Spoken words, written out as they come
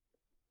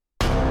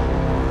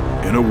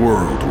In a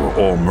world where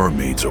all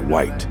mermaids are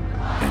white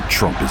and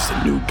Trump is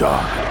the new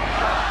god.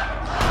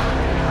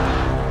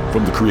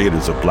 From the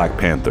creators of Black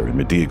Panther and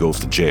Madea Goes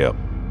to Jail,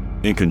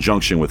 in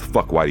conjunction with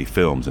Fuck Whitey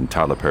Films and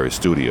Tyler Perry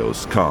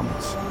Studios,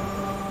 comes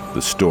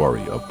the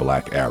story of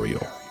Black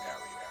Ariel.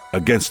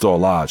 Against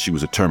all odds, she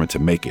was determined to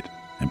make it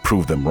and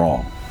prove them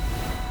wrong.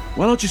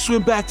 Why don't you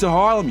swim back to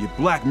Harlem, you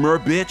black mer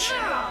bitch?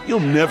 You'll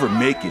never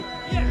make it.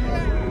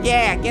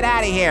 Yeah, get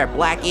out of here,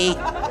 Blackie.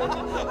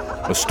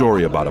 A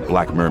story about a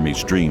black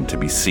mermaid's dream to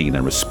be seen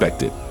and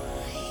respected.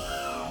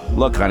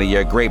 Look, honey,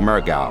 you're a great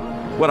mergal.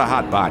 What a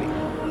hot body.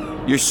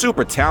 You're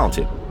super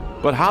talented,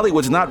 but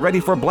Hollywood's not ready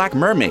for a black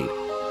mermaid,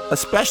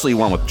 especially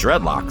one with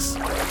dreadlocks.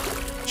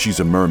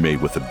 She's a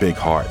mermaid with a big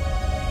heart,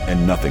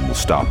 and nothing will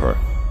stop her.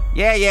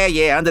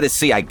 Yeah, under the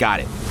sea, I got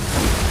it.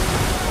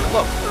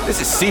 Look, this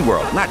is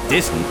SeaWorld, not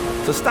Disney,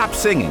 so stop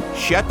singing,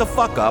 shut the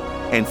fuck up,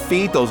 and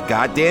feed those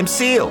goddamn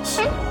seals.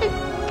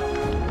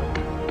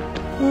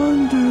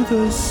 Under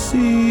the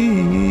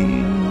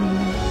sea.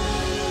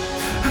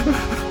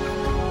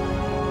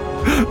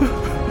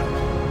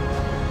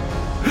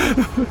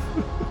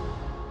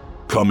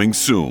 Coming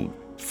soon,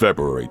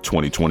 February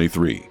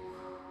 2023.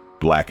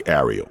 Black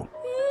Ariel,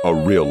 a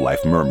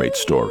real-life mermaid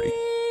story.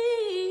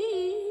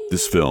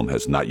 This film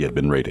has not yet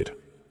been rated.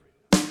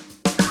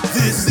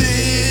 This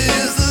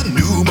is the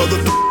new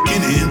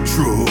motherfucking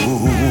intro.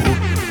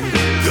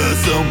 Cause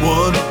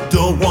someone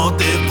don't want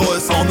their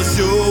voice on the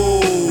show.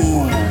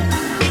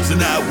 So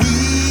now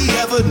we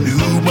have a new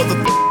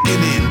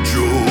motherfucking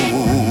intro.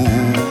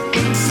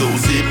 So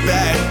sit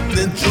back and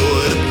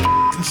enjoy the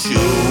fucking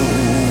show.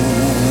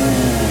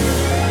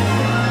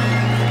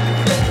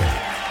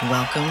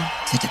 Welcome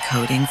to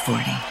Decoding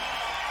 40.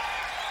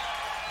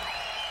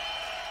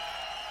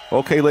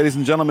 Okay, ladies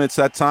and gentlemen, it's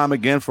that time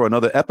again for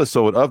another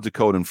episode of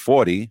Decoding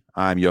 40.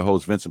 I'm your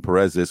host, Vincent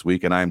Perez, this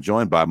week, and I'm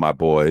joined by my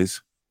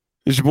boys.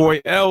 It's your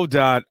boy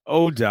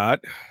L.O.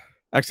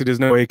 Actually, there's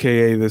no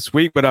AKA this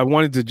week, but I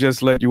wanted to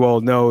just let you all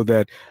know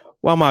that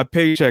while my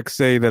paychecks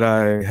say that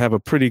I have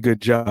a pretty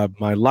good job,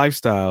 my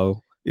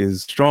lifestyle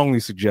is strongly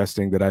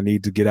suggesting that I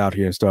need to get out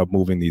here and start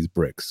moving these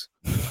bricks.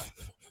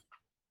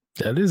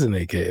 That is an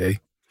AKA.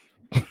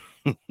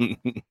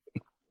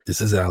 This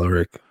is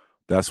Alaric.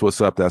 That's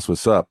what's up. That's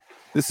what's up.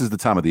 This is the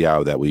time of the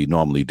hour that we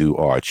normally do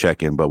our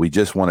check-in, but we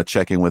just want to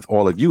check in with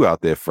all of you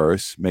out there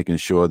first, making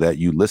sure that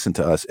you listen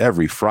to us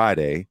every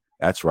Friday.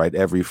 That's right.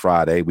 Every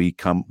Friday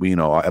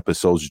our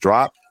episodes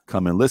drop.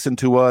 Come and listen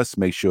to us.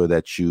 Make sure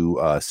that you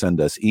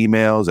send us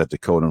emails at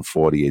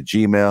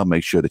decoding40@gmail.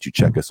 Make sure that you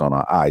check us on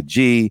our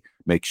IG.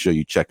 Make sure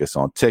you check us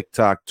on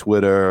TikTok,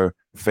 Twitter,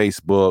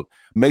 Facebook.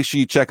 Make sure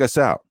you check us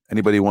out.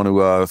 Anybody want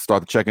to start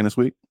the check-in this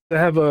week? I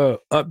have a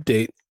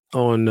update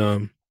on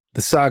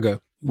the saga,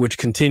 which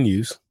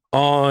continues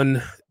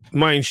on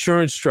my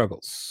insurance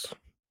struggles.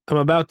 I'm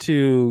about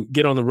to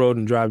get on the road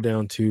and drive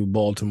down to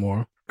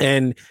Baltimore,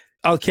 and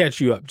I'll catch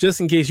you up just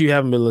in case you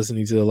haven't been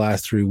listening to the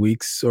last 3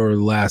 weeks or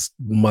last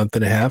month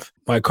and a half.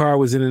 My car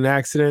was in an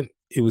accident.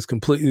 It was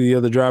completely the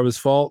other driver's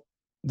fault.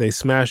 They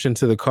smashed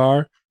into the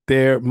car.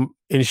 Their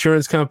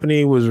insurance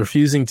company was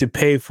refusing to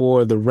pay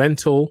for the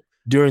rental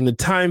during the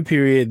time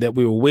period that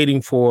we were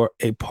waiting for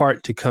a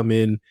part to come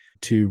in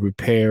to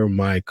repair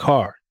my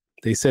car.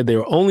 They said they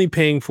were only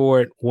paying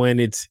for it when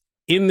it's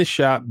in the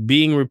shop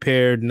being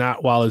repaired,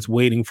 not while it's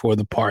waiting for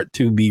the part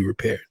to be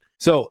repaired.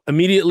 So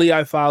immediately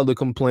I filed a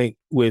complaint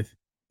with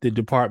the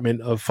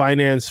Department of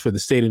Finance for the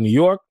state of New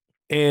York,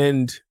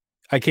 and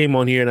I came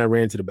on here and I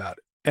ranted about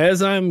it.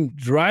 As I'm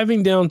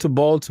driving down to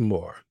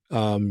Baltimore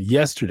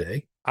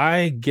yesterday,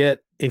 I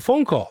get a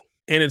phone call,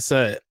 and it's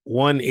a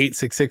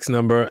 1-866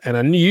 number, and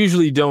I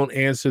usually don't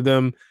answer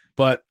them,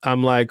 but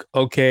I'm like,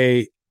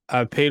 okay,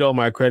 I paid all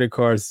my credit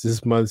cards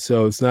this month,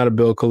 so it's not a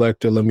bill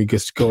collector. Let me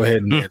just go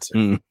ahead and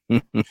answer.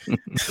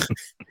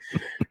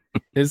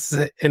 It's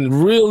a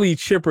really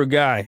chipper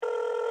guy.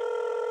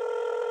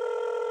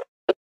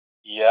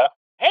 Yeah.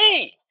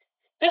 Hey,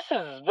 this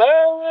is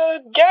the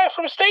guy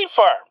from State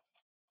Farm.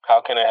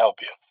 How can I help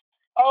you?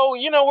 Oh,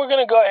 we're going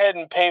to go ahead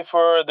and pay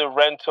for the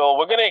rental.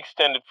 We're going to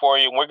extend it for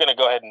you, and we're going to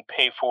go ahead and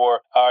pay for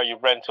your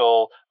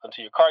rental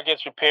until your car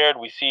gets repaired.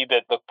 We see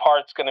that the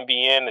part's going to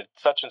be in at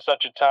such and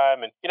such a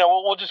time, and,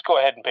 we'll just go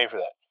ahead and pay for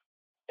that.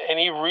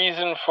 Any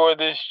reason for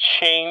this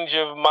change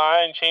of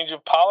mind, change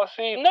of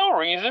policy? No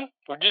reason.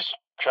 We're just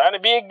trying to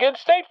be a good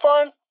State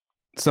Farm.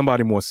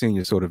 Somebody more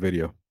senior saw the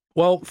video.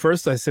 Well,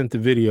 first I sent the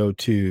video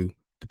to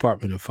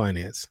Department of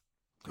Finance,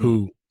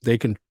 who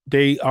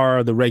they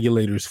are the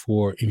regulators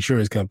for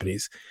insurance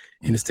companies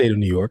in the state of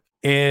New York.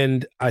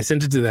 And I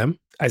sent it to them.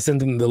 I sent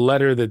them the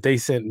letter that they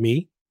sent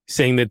me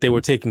saying that they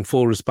were taking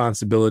full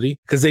responsibility,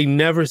 because they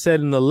never said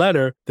in the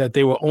letter that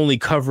they were only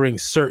covering a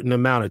certain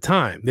amount of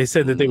time. They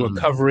said that they were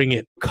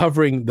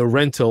covering the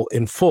rental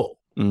in full.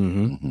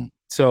 Mm-hmm.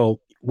 So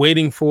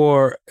waiting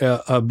for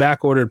a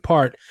back-ordered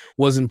part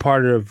wasn't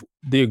part of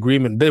the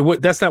agreement.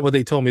 That's not what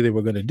they told me they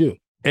were going to do.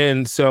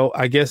 And so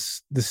I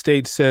guess the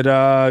state said,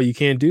 you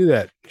can't do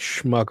that,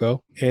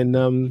 schmucko. And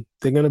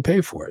they're going to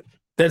pay for it.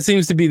 that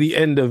seems to be the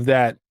end of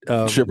that.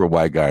 Chipper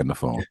white guy on the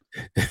phone.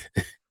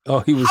 Oh,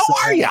 he was.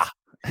 How are ya?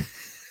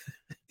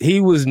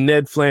 He was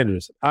Ned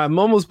Flanders. I'm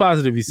almost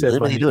positive he said,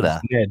 What do you do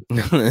that? Ned.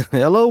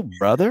 Hello,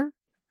 brother.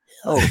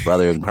 Oh,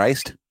 brother in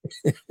Christ.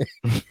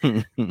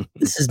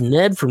 This is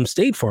Ned from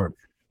State Farm.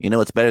 You know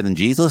what's better than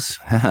Jesus?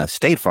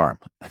 State Farm.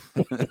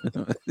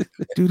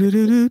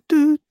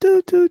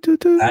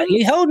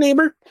 Hell,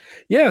 neighbor.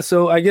 Yeah,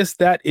 so I guess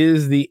that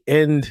is the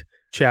end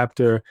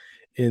chapter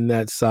in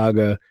that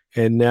saga.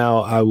 And now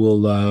I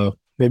will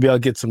maybe I'll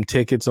get some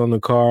tickets on the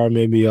car.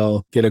 Maybe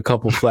I'll get a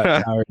couple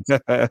flat tires.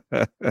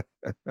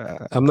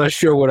 I'm not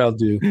sure what I'll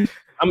do.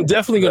 I'm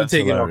definitely going to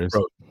take hilarious. it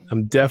off road.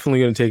 I'm definitely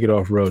going to take it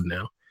off road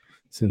now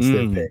since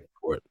they're paying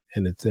for it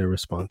and it's their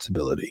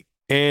responsibility.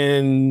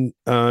 And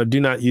do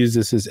not use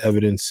this as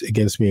evidence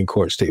against me in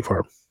court, State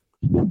Farm.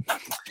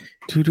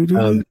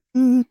 The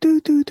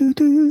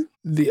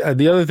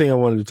other thing I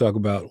wanted to talk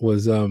about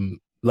was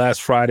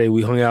last Friday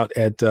we hung out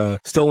at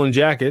Stolen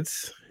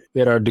Jackets. We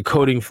had our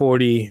Decoding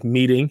 40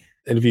 meeting.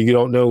 And if you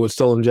don't know what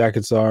Stolen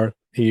Jackets are,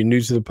 and you're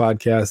new to the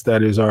podcast,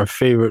 that is our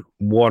favorite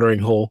watering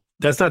hole.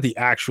 That's not the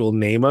actual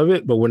name of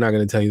it, but we're not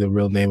going to tell you the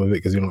real name of it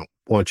because we don't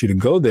want you to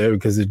go there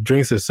because the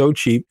drinks are so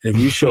cheap. And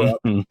if you show up,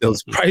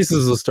 those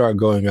prices will start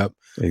going up.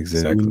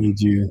 Exactly. So we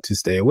need you to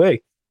stay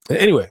away.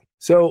 Anyway,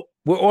 so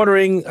we're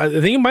ordering, I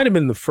think it might have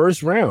been the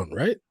first round,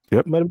 right?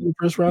 Yep. Might have been the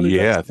first round.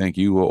 Yeah, I think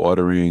you were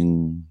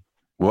ordering.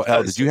 Well,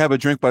 El, did you have a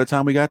drink by the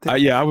time we got there?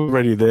 Yeah, I was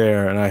already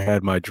there and I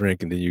had my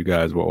drink and then you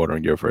guys were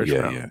ordering your first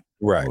round. Yeah.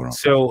 Right. Hold on.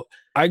 So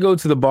I go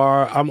to the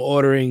bar. I'm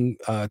ordering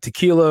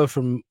tequila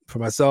for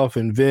myself,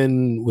 and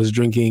Vin was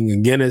drinking a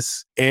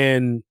Guinness.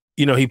 And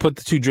he put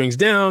the two drinks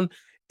down,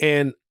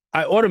 and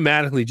I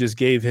automatically just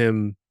gave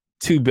him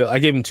two bills. I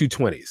gave him 2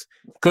 20s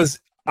because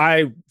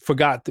I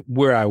forgot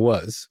where I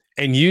was.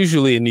 And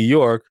usually in New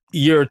York,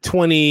 you're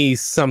 20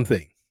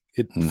 something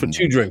for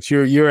 2 drinks.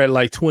 You're at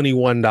like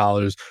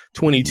 $21,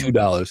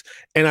 $22,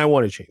 and I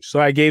want to change.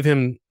 So I gave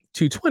him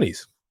 2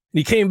 20s.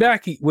 He came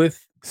back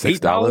with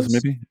 $6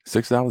 maybe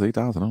 $6, $8. I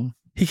don't know.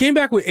 He came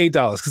back with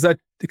 $8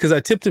 because I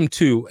tipped him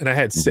 2 and I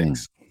had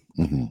 6.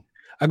 Mm-hmm.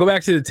 I go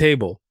back to the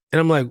table and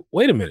I'm like,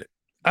 wait a minute,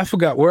 I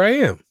forgot where I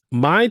am.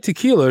 My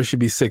tequila should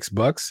be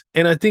 $6,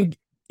 and I think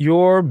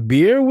your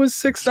beer was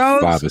 $6.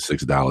 $5 or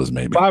 $6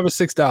 maybe. $5 or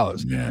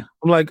 $6. Yeah.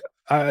 I'm like,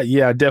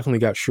 yeah, I definitely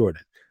got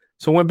shorted.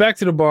 So I went back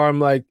to the bar. I'm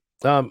like,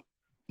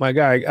 my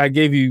guy, I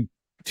gave you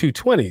 2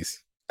 20s.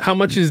 How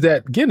much is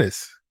that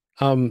Guinness?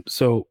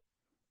 So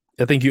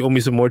I think you owe me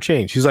some more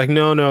change. She's like,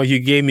 no, you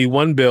gave me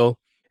 1 bill.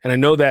 And I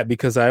know that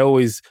because I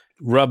always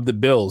rub the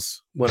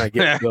bills when I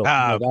get the bill.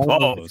 I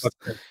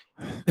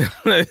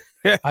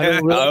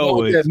don't really know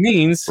what that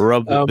means.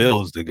 Rub the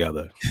bills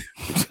together.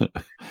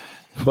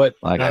 But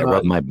I gotta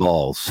rub my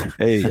balls.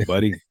 Hey,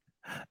 buddy.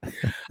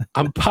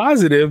 I'm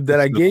positive that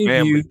I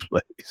gave you.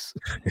 Place.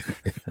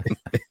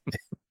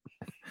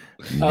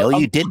 No,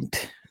 you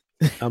didn't.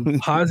 I'm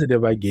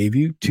positive I gave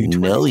you 2 20s.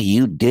 No,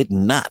 you did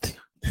not.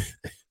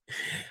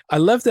 I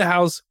left the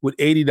house with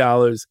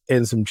 $80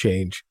 and some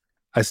change.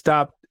 I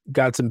stopped,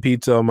 got some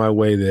pizza on my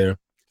way there,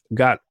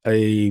 got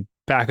a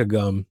pack of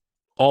gum,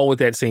 all with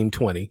that same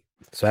 20.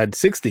 So I had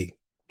 60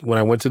 when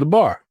I went to the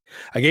bar.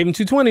 I gave him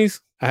 2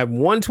 20s. I have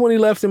 1 20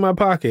 left in my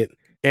pocket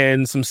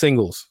and some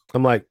singles.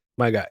 I'm like,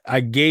 my guy, I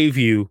gave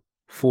you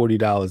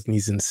 $40, and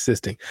he's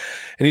insisting.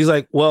 And he's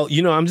like, well,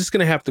 I'm just going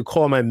to have to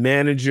call my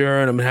manager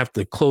and I'm going to have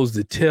to close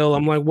the till.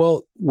 I'm like,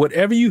 well,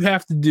 whatever you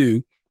have to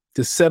do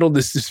to settle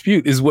this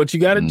dispute is what you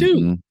got to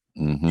do.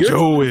 Mm-hmm.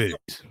 Do it.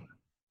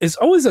 It's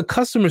always a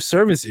customer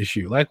service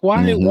issue. Like,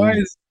 why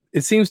is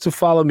it seems to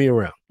follow me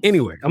around?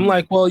 Anyway, I'm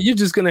like, well, you're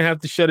just going to have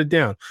to shut it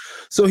down.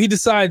 So he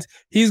decides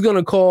he's going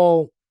to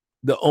call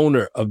the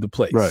owner of the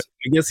place. Right.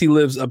 I guess he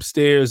lives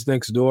upstairs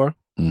next door.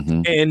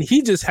 Mm-hmm. And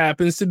he just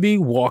happens to be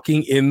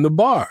walking in the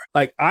bar.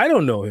 Like, I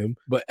don't know him,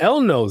 but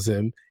Elle knows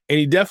him. And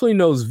he definitely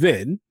knows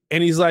Vin.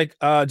 And he's like,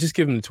 just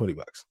give him the $20.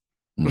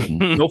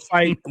 Mm-hmm. No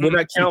fight. We're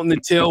not counting the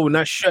till. We're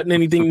not shutting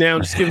anything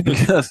down. Just give him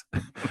the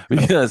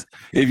because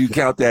if you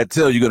count that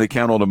till, you're gonna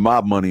count all the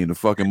mob money and the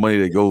fucking money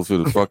that goes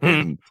to the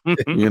fucking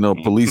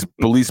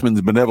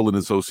policemen's benevolent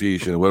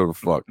association or whatever the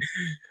fuck.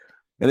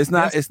 And it's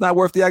not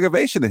worth the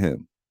aggravation to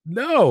him.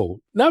 No,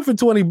 not for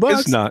 $20.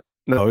 It's not.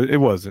 No, it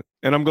wasn't.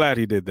 And I'm glad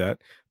he did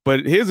that.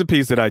 But here's a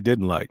piece that I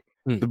didn't like.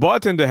 The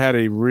bartender had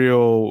a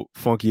real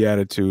funky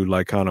attitude,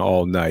 like kind of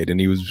all night, and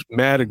he was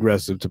mad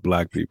aggressive to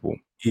black people.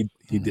 He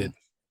did.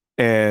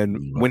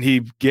 And when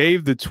he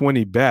gave the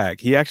 20 back,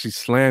 he actually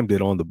slammed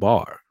it on the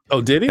bar. Oh,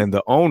 did he? And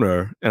the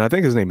owner, and I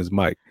think his name is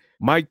Mike,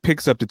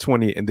 Picks up the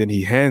 20 and then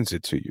he hands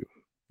it to you.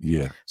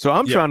 Yeah. So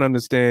I'm trying to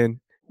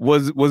understand,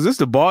 was this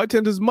the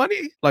bartender's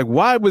money? Like,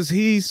 why was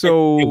he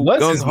so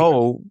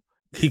gung-ho?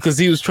 Because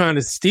he was trying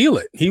to steal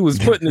it. He was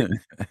putting it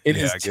in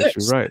his tips. I guess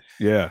you're right.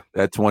 Yeah.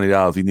 That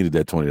 $20, he needed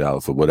that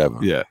 $20 for whatever.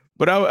 Yeah.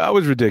 But I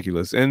was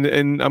ridiculous.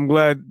 And I'm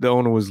glad the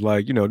owner was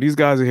like, these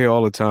guys are here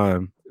all the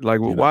time. Like,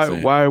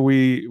 why are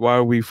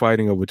we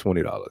fighting over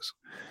 $20?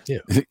 Yeah.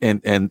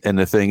 And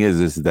the thing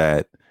is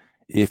that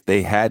if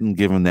they hadn't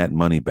given that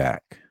money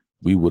back,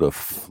 we would have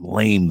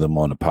flamed them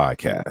on the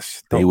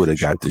podcast. They would have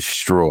got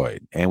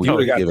destroyed, and we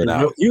would have given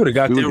out. You would have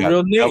got we their would've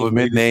real got name,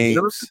 government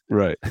names,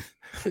 Right.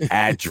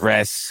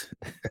 address.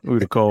 We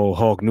would have called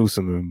Hawk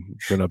Newsom and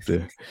been up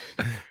there.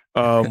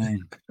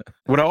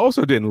 What I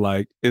also didn't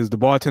like is the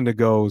bartender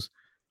goes,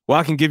 "Well,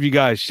 I can give you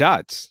guys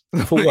shots."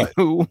 For what?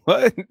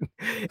 What?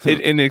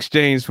 In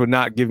exchange for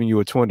not giving you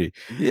a 20.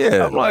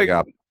 Yeah, I'm like,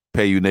 I'll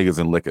pay you niggas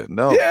in liquor.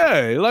 No,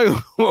 yeah, like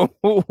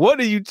what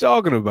are you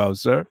talking about,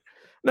 sir?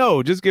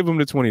 No, just give them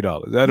the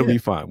 $20. That'll be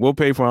fine. We'll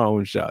pay for our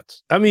own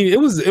shots. I mean, it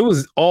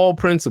was all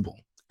principle.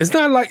 It's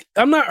not like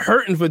I'm not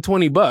hurting for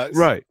 $20.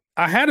 Right.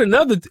 I had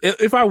another.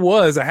 If I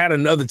was, I had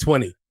another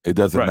 20. it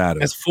doesn't matter.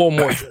 That's 4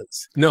 more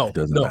drinks. No, It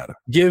doesn't no. matter.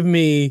 Give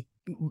me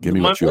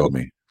What you owe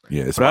me.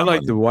 Yeah, it's But I my like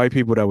money. the white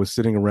people that was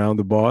sitting around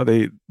the bar.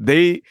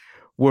 They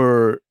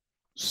were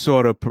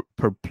sort of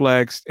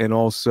perplexed and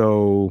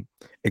also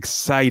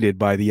excited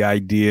by the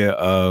idea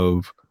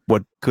of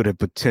what could have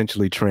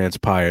potentially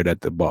transpired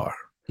at the bar.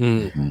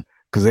 Mm.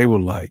 Because they were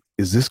like,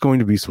 is this going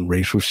to be some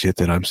racial shit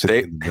that I'm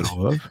sitting in the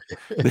middle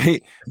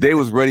of? they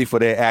was ready for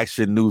their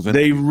action news. And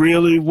They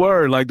really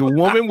were. Like the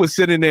woman was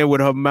sitting there with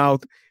her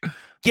mouth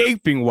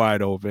gaping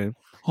wide open.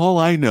 all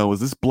I know is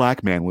this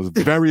black man was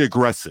very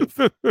aggressive.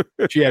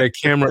 She had a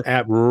camera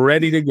app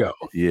ready to go.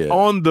 Yeah,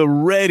 On the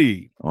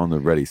ready. on the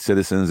ready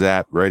Citizens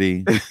app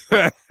ready.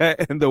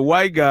 And the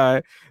white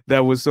guy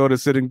that was sort of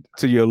sitting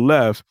to your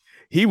left,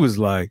 he was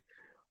like,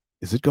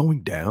 is it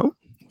going down?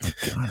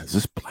 God, is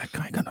this black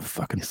guy gonna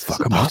fucking Is fuck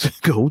this him up? about to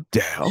go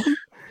down?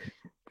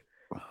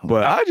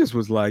 But I just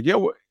was like,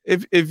 yo,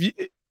 if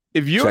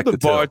you're Check the the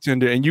till.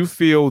 bartender and you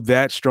feel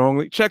that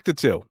strongly, check the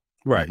till.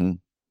 Right. Mhm.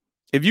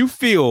 If you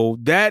feel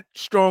that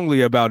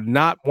strongly about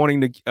not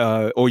wanting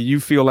to, or you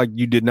feel like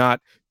you did not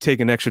take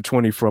an extra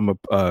 20 from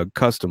a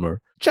customer,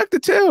 check the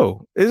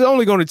till. It's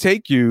only going to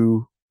take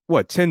you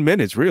 10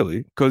 minutes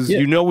really, because Yeah.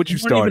 you know what you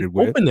weren't even started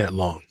with. open that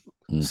long,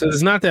 Mhm. so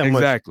it's not that much.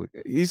 Exactly.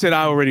 He said,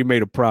 I already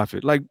made a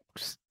profit. Like,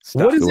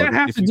 stop What does doing that it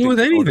have if to you do think with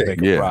you're gonna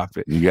anything? make a Yeah.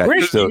 profit. You got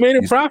Great, still, you made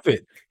a you,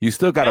 profit. you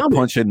still got to Damn it.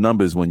 punch in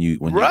numbers when you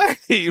Right,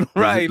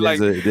 right. Like,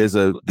 there's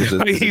a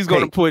he's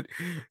going to put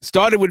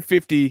started with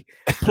 50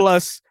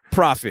 plus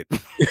profit.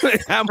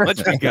 How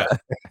much we got?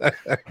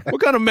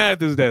 What kind of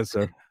math is that,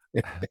 sir?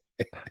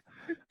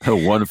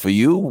 one for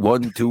you,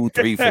 1, 2,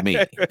 3 for me.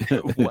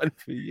 One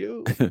for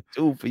you,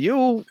 two for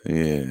you.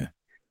 Yeah,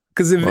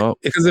 Because Well-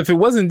 if it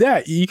wasn't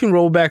that, you can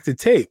roll back the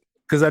tape.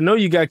 Because I know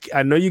you got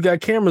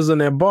cameras on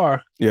that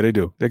bar. Yeah, they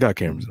do. They got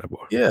cameras in that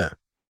bar. Yeah,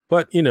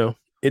 but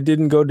it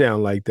didn't go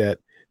down like that.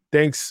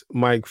 Thanks,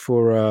 Mike,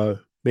 for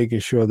making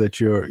sure that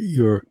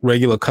your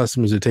regular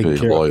customers are taken your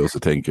care of. loyals are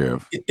taken care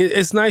of.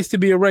 It's nice to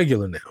be a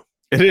regular now.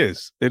 It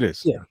is. It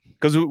is. Yeah.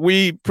 Because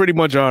we pretty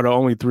much are the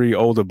only 3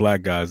 older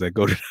black guys that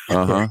go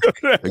to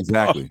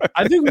Exactly.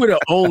 I think we're the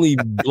only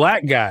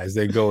black guys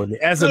that go in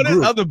there as a No, there's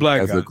group. other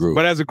black As a guys. group.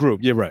 But as a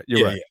group, you're right.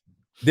 You're right. Yeah.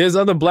 There's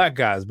other black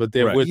guys, but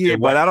they're Right. with Yeah, the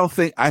but I don't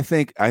think I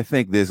think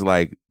there's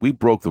like we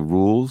broke the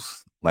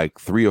rules like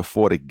 3 or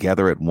 4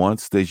 together at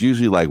once. There's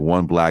usually like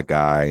 1 black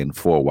guy and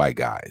 4 white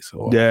guys.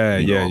 Or, Yeah,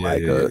 you know, yeah,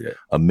 like yeah, a, yeah.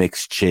 a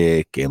mixed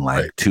chick and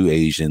like Right. 2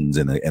 Asians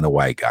and a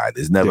white guy.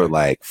 There's never Yeah.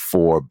 like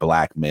 4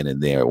 black men in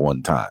there at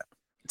one time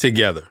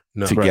together.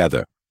 No,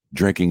 together,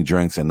 drinking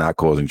drinks and not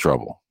causing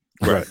trouble.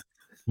 Right.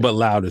 but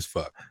loud as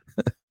fuck.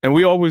 And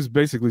we always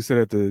basically sit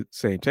at the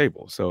same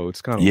table. So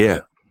it's kind of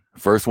Yeah.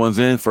 First one's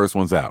in, first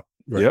one's out.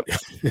 Yep.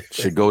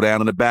 Should go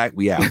down in the back.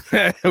 We out.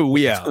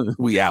 We out.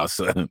 We out,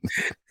 son.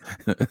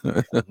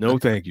 No,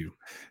 thank you.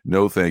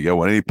 No thank you. I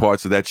want any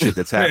parts of that shit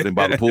that's happening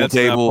by the pool That's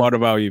not table. part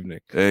of our evening.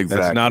 Exactly.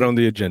 That's not on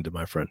the agenda,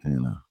 my friend. You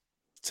know.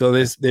 So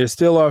there's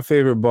still our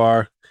favorite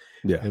bar.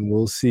 Yeah. And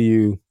we'll see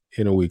you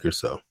in a week or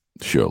so.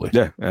 Surely.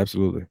 Yeah,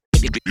 absolutely.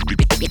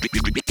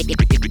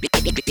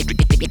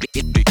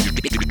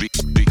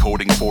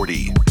 Decoding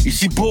 40.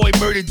 It's your boy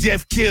Murder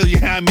Death Kill, you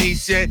know what I mean,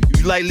 son?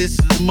 If you like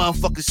listening to the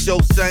motherfucking show,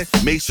 son,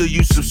 make sure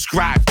you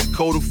subscribe to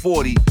Decoding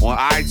 40 on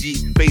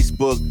IG,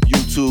 Facebook,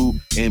 YouTube,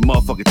 and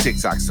motherfucking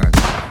TikTok, son.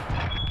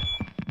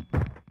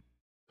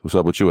 What's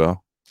up with you,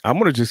 Al? I'm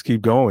gonna just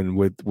keep going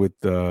with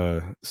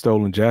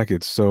stolen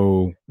jackets.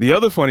 So the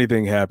other funny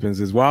thing happens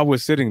is while we're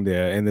sitting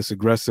there and this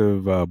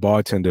aggressive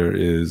bartender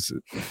is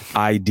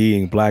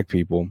IDing black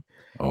people,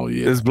 Oh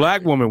yeah. this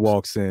black woman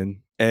walks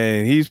in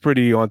and he's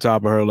pretty on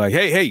top of her, like,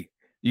 hey,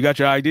 you got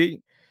your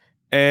ID?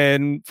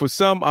 And for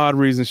some odd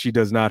reason, she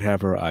does not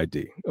have her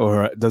ID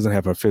or doesn't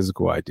have her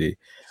physical ID,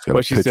 It's got a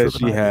but she picture says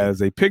of an she ID.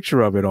 has a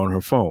picture of it on her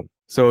phone.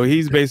 So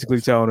he's basically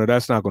telling her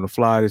that's not going to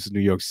fly. This is New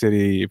York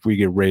City. If we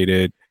get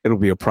raided, it'll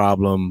be a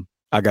problem.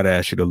 I got to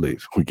ask you to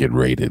leave. We get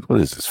raided. What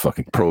is this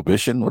fucking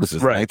prohibition? What is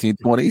this? Right.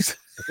 1920s?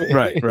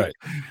 Right.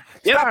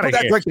 Get out of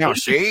here. down,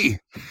 she.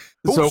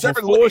 So Who's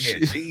ever before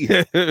looking she,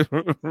 at she?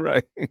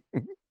 right.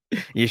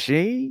 You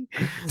see?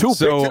 Two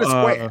So, pictures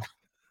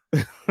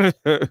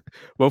square.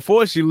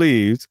 before she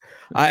leaves,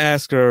 I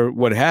ask her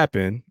what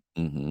happened.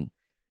 Mm-hmm.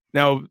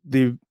 Now,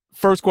 the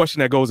first question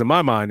that goes in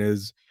my mind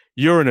is,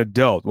 you're an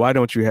adult. Why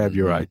don't you have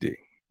your Mhm. ID?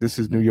 This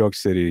is New York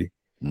City.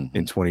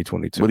 in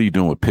 2022. What are you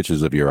doing with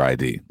pictures of your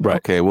ID? Right.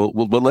 Okay. Well,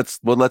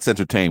 let's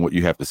entertain what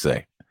you have to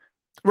say.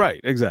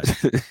 Right.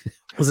 Exactly.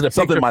 Was it a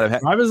Something picture might of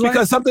have driver's because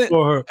license something.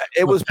 or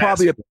It was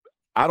probably a. passport?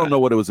 I don't know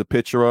what it was a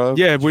picture of.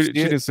 Yeah, Did you she see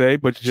it? didn't say,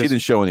 but She didn't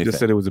show anything. just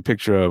said it was a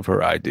picture of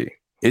her ID.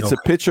 It's a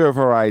picture of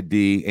her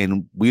ID,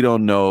 and we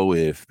don't know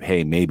if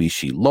maybe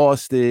she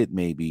lost it.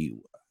 Maybe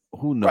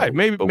who knows? Right.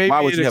 Maybe But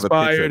why would it you have a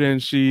picture? expired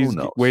and she's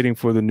knows? waiting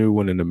for the new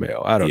one in the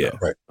mail. I don't know.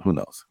 Right. Who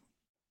knows?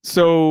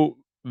 So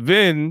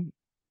Vin,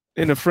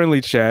 in a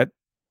friendly chat,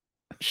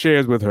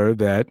 shares with her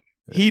that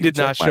he did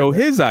not show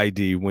his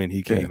ID when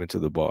he came into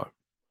the bar.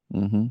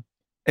 Mm-hmm.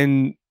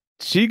 And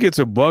she gets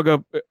a bug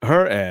up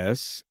her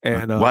ass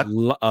and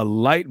a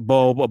light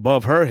bulb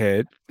above her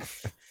head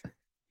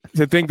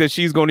to think that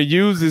she's going to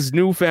use this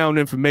newfound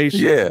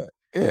information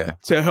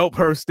to help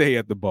her stay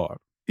at the bar.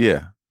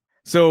 Yeah.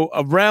 So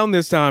around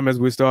this time, as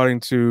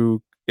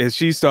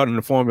she's starting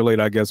to formulate,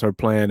 I guess, her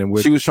plan, and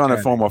She was trying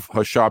to form her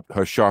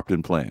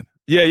Sharpton plan.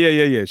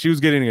 Yeah. She was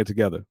getting it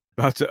together.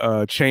 About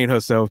to chain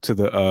herself to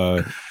the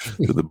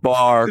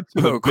bar, to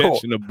the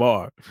bench in the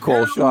bar.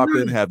 Call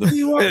Sharpton,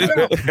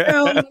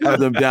 have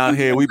them down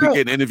here. We be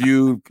getting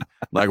interviewed.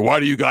 Like, why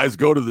do you guys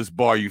go to this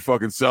bar? You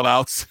fucking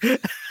sellouts.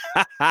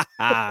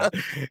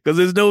 Because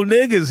there's no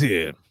niggas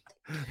here.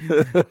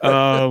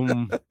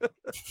 Oh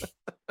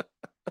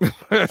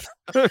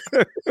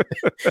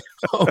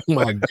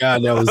my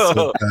God, that was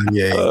so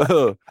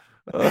Kanye.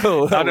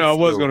 I know I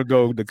was going to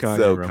go to Kanye.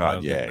 So realm.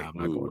 Kanye. I'm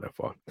not going that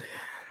far.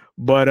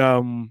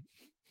 But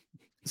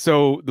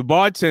so the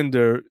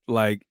bartender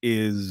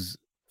is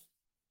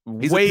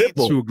He's a way pit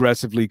bull. too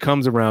aggressively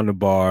comes around the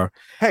bar.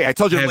 Hey, I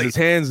told you has his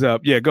hands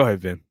up. Yeah, go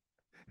ahead, Vin.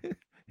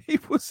 He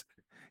was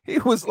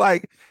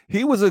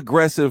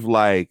aggressive.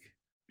 Like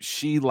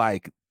she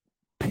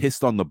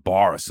pissed on the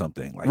bar or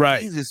something. Like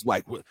right. He's just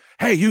like,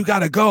 hey, you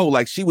gotta go.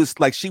 Like she was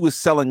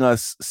selling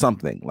us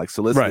something, like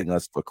soliciting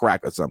us for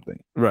crack or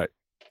something. Right.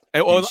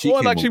 Or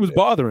like she was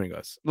bothering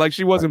us. Like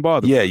she wasn't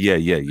bothering.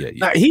 Yeah.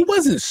 Now, he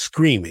wasn't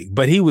screaming,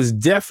 but he was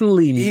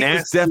definitely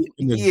nasty and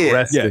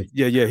aggressive.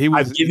 Yeah. He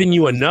was. I've given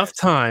you enough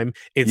time.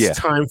 It's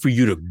time for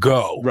you to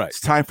go. Right. It's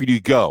time for you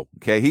to go.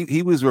 Okay.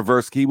 He was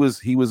reversed. He was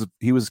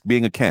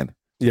being a Ken.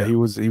 Yeah. He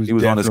was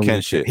on his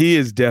Ken shit. He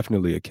is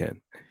definitely a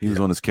Ken. He was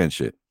on his Ken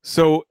shit.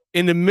 So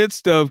in the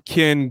midst of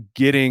Ken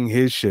getting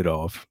his shit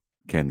off,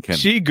 Ken.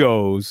 She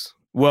goes,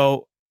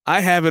 well,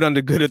 I have it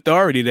under good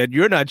authority that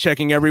you're not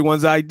checking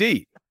everyone's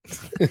ID.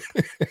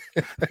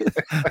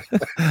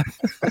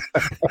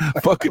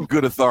 Fucking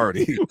good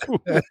authority.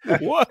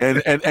 What?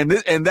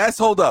 And that's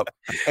hold up.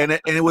 And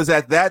it was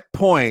at that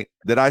point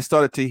that I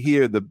started to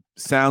hear the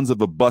sounds of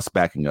a bus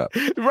backing up.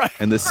 Right.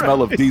 And the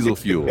smell of diesel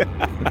fuel.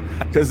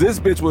 Because this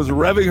bitch was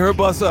revving her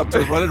bus up to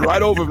running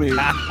right over me.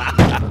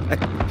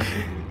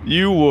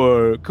 You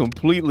were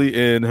completely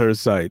in her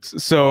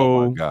sights. So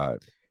oh my God.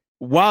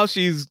 While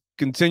she's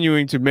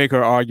continuing to make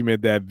her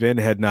argument that Vin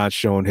had not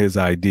shown his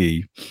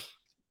ID,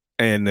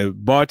 and the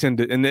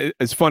bartender, and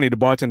it's funny, the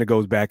bartender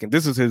goes back, and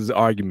this is his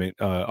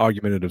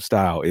argumentative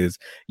style is,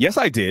 yes,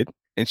 I did.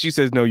 And she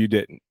says, no, you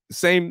didn't.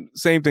 Same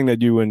thing that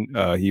you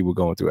and he were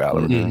going through,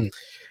 Alan. Mm-hmm.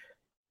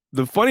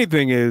 The funny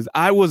thing is,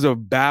 I was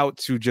about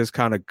to just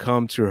kind of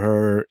come to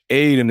her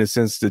aid in a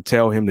sense to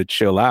tell him to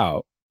chill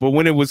out. But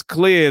when it was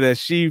clear that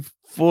she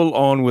full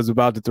on was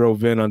about to throw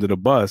Vin under the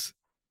bus,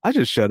 I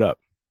just shut up.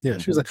 Yeah,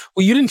 she was like,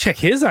 well, you didn't check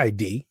his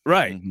ID.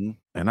 Right. Mm-hmm.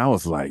 And I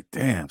was like,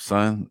 damn,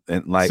 son.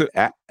 And I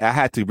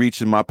had to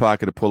reach in my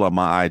pocket to pull out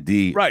my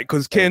ID. Right,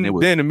 because Ken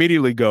then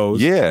immediately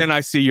goes, yeah, and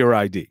I see your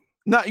ID.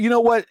 No, you know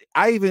what?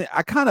 I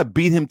kind of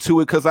beat him to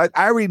it because I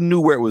already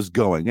knew where it was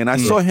going. And I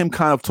saw him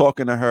kind of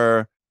talking to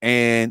her,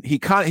 and he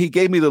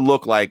gave me the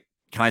look like,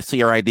 can I see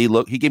your ID?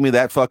 Look, he gave me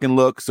that fucking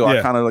look. So I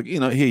kind of like,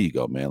 here you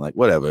go, man. Like,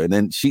 whatever. And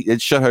then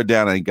it shut her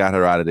down and got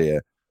her out of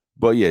there.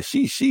 But yeah,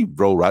 she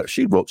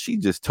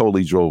just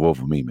totally drove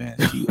over me, man.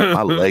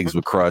 My legs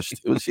were crushed.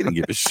 She didn't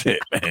give a shit,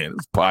 man.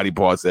 There's body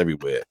parts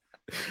everywhere.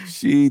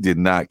 She did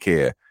not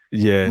care.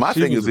 Yeah. My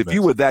thing is, if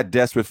you were that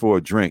desperate for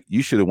a drink,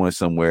 you should have went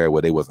somewhere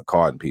where they wasn't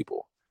carding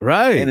people.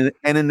 Right.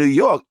 And in New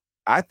York,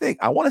 I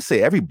want to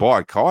say every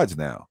bar cards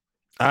now.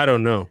 I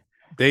don't know.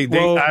 I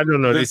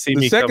don't know. They see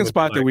me. The second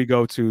spot that we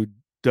go to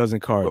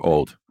doesn't card. We're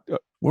old.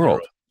 We're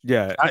old.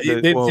 Yeah,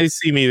 they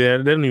see me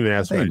there. They don't even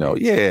ask me. No,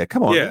 yeah,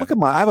 come on. Yeah. Look at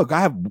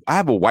I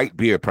have a white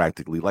beard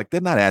practically. Like they're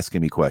not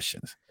asking me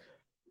questions.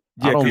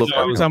 Yeah,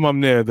 every time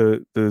I'm there,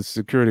 the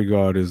security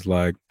guard is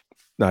like,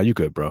 "Nah, you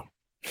good, bro."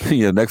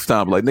 Yeah, next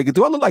time, like, nigga,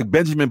 do I look like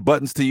Benjamin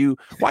Buttons to you?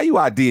 Why you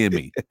IDing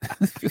me?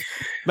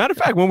 Matter of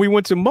fact, when we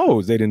went to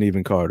Moe's, they didn't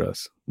even card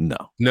us.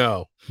 No.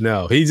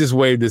 He just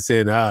waved us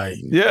in. All right.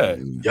 Yeah.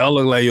 Y'all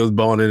look like you was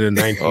born in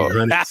the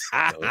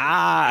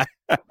 1900s.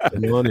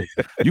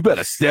 You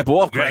better step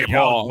off,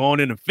 y'all born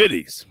in the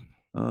 50s.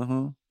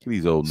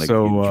 These old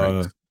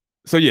niggas.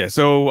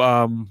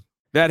 So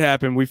that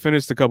happened. We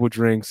finished a couple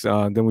drinks.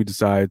 Then we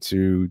decided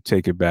to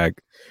take it back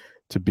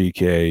to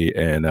BK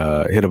and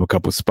hit up a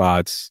couple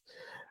spots.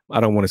 I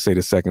don't want to say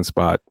the second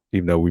spot,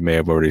 even though we may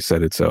have already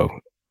said it. So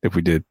if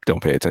we did,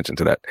 don't pay attention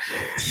to that.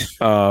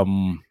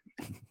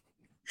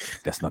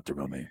 That's not the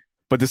real name.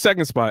 But the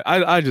second spot,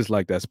 I just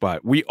like that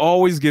spot. We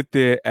always get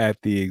there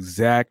at the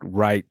exact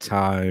right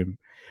time.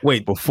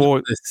 Wait,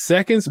 before the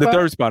second spot? The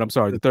third spot. I'm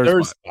sorry, the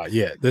third spot.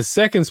 Yeah, the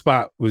second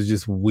spot was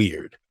just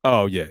weird.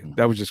 Oh yeah,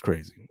 that was just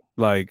crazy.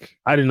 Like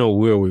I didn't know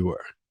where we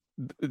were.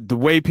 The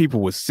way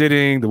people were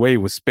sitting, the way it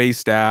was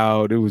spaced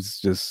out, it was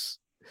just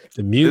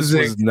the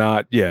music.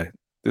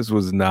 This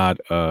was not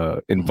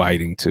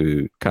inviting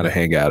to kind of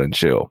hang out and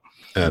chill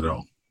at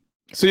all.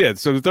 So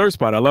the third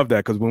spot, I love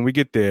that because when we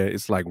get there,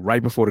 it's like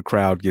right before the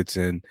crowd gets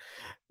in,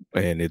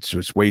 and it's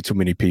just way too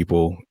many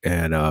people.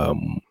 And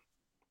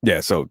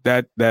so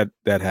that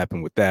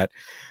happened with that.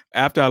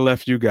 After I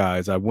left you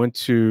guys, I went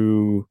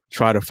to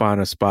try to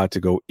find a spot to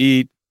go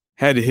eat.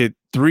 Had to hit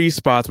 3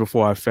 spots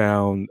before I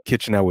found a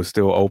kitchen that was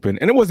still open,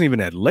 and it wasn't even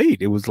that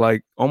late. It was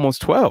like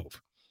almost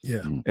 12.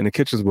 Yeah, and the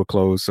kitchens were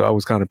closed, so I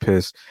was kind of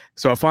pissed.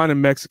 So I found a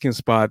Mexican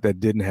spot that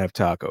didn't have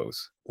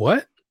tacos.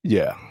 What?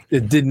 Yeah.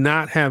 It did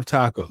not have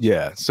tacos.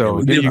 Yeah.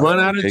 So did they run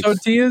out of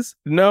tortillas?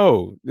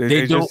 No,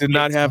 they just did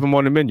not have them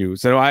on the menu.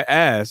 So I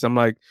asked, I'm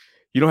like,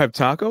 you don't have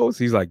tacos?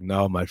 He's like,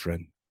 no, my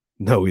friend.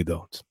 No, we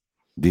don't.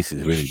 This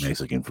is really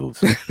Mexican food.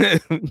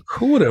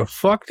 Who the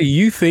fuck do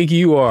you think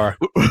you are?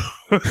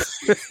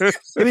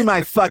 Give me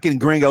my fucking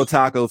gringo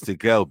tacos to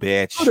go,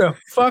 bitch. Who the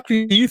fuck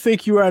do you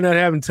think you are not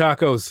having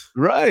tacos?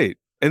 Right.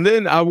 And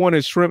then I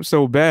wanted shrimp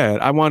so bad.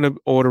 I wound up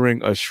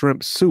ordering a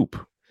shrimp soup.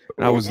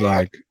 And I was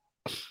like,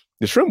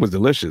 the shrimp was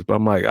delicious, but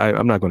I'm like,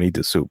 I'm not going to eat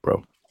the soup,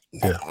 bro.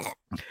 Yeah.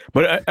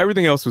 But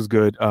everything else was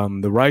good.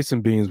 The rice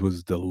and beans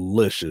was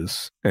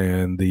delicious,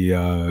 and the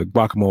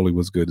guacamole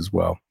was good as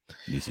well.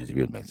 This is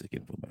real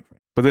Mexican food, my friend.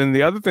 But then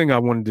the other thing I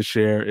wanted to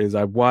share is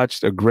I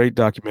watched a great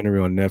documentary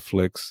on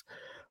Netflix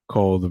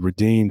called The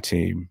Redeem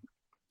Team,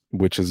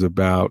 which is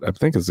about, I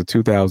think it's a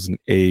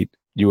 2008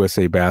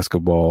 USA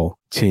basketball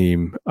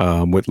team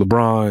with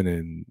LeBron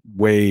and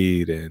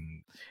Wade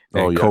and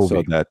Kobe. I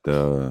saw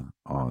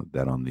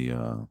that on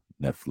the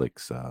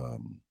Netflix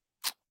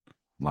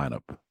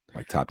lineup,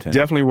 like top 10.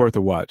 Definitely worth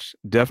a watch.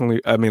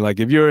 Definitely. I mean, like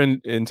if you're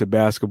into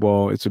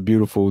basketball, it's a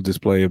beautiful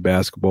display of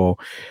basketball.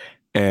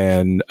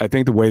 And I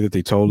think the way that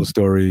they told the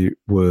story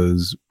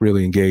was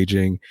really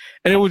engaging.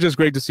 And it was just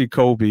great to see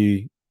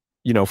Kobe,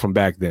 from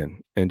back then,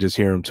 and just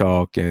hear him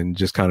talk and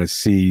just kind of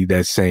see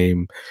that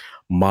same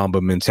Mamba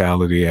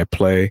mentality at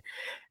play.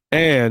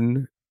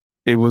 And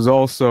it was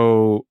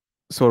also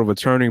sort of a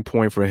turning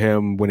point for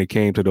him when it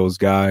came to those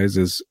guys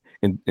is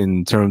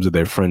in terms of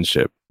their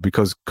friendship,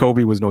 because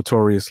Kobe was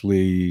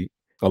notoriously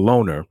a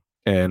loner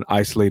and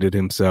isolated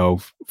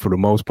himself for the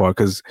most part,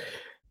 because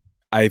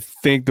I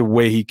think the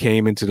way he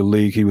came into the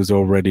league, he was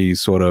already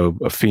sort of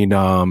a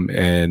phenom,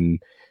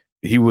 and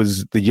he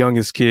was the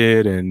youngest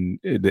kid, and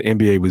the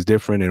NBA was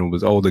different and it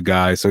was older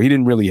guys. So he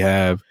didn't really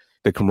have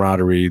the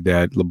camaraderie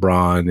that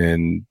LeBron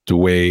and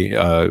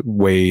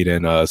Wade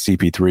and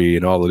CP3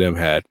 and all of them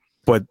had.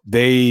 But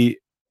they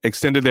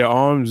extended their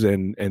arms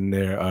and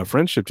their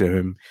friendship to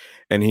him,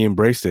 and he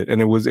embraced it.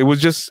 And it was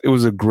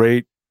a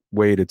great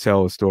way to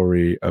tell a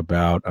story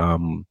about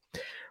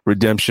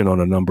redemption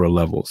on a number of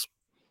levels.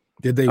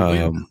 Did they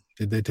win?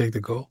 Did they take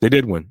the goal? They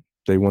did win.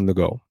 They won the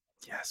goal.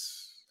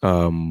 Yes.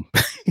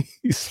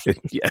 He said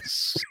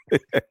yes.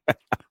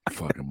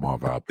 Fucking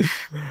Marv.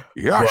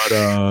 Yes.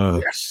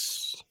 But,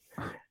 yes.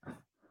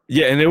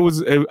 Yeah,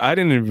 and I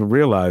didn't even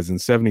realize in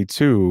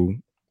 72,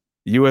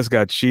 U.S.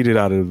 got cheated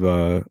out of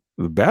the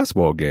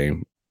basketball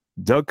game.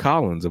 Doug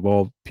Collins, of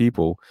all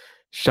people,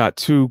 shot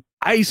 2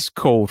 ice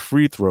cold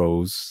free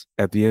throws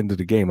at the end of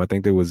the game. I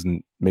think there was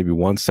maybe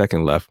 1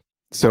 second left.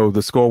 So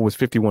the score was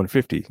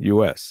 51-50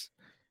 U.S.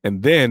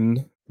 And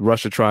then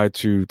Russia tried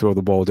to throw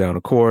the ball down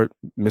the court,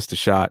 missed a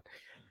shot,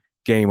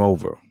 game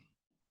over.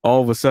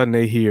 All of a sudden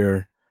they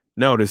hear,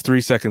 no, there's 3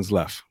 seconds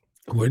left.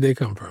 Where'd they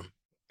come from?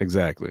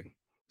 Exactly.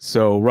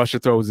 So Russia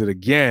throws it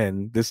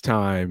again. This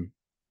time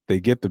they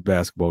get the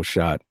basketball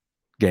shot,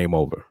 game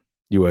over.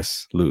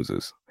 U.S.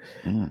 loses.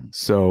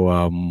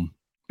 So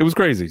it was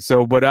crazy.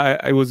 So, but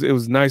it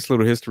was nice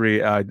little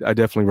history. I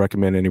definitely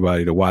recommend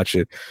anybody to watch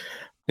it.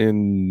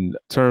 In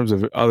terms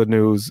of other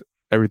news,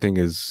 everything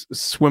is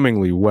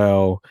swimmingly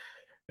well.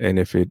 And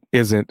if it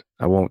isn't,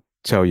 I won't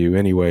tell you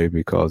anyway,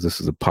 because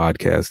this is a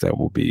podcast that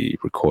will be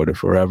recorded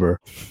forever.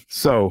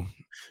 So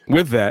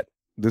with that,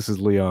 this is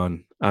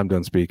Leon. I'm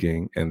done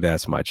speaking, and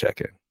that's my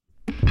check-in.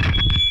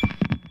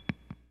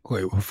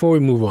 Wait, before we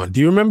move on, do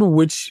you remember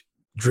which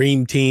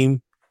dream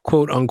team,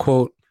 quote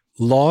unquote,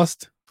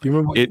 lost? Do you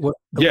remember what?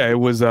 Yeah, it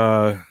was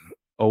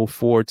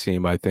 04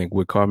 team, I think,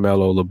 with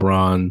Carmelo,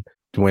 LeBron,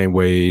 Dwayne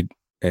Wade,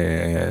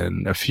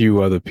 and a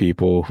few other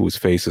people whose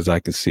faces I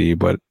could see,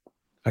 but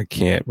I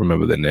can't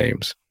remember the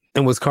names.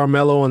 And was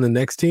Carmelo on the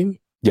next team?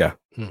 Yeah,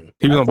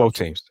 he was on both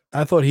teams.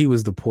 I thought he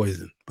was the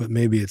poison, but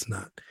maybe it's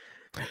not.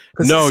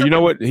 No, you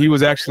know what? He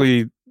was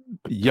actually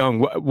young.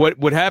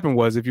 What happened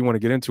was, if you want to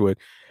get into it,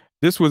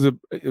 this was it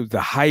was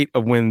the height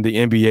of when the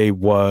NBA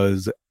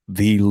was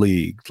the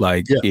league.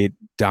 Like it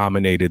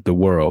dominated the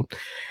world,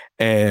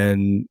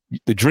 and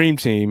the Dream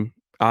Team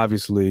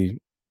obviously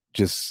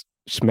just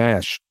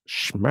smashed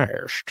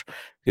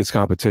its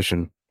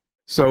competition.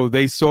 So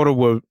they sort of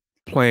were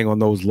playing on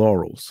those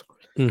laurels.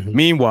 Mhm.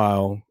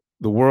 Meanwhile,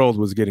 the world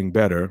was getting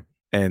better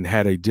and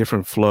had a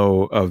different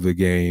flow of the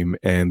game,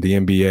 and the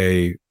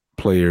NBA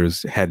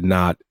players had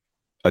not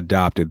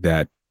adopted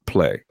that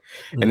play.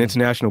 And Mhm.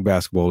 international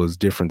basketball is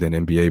different than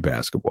NBA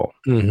basketball.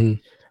 Mhm.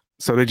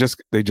 So they just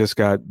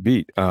got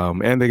beat,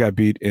 and they got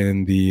beat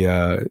in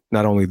the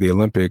not only the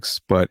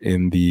Olympics but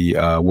in the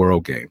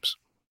World Games.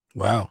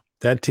 Wow,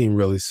 that team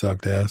really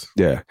sucked ass.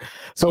 Yeah.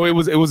 So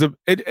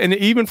and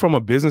even from a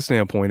business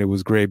standpoint, it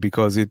was great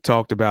because it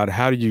talked about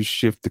how do you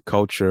shift the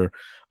culture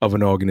of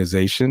an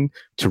organization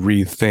to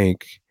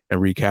rethink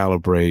and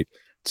recalibrate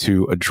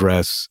to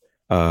address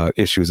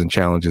issues and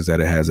challenges that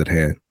it has at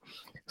hand.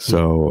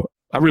 So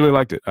I really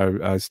liked it.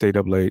 I stayed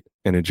up late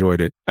and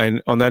enjoyed it.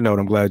 And on that note,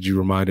 I'm glad you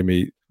reminded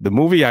me. The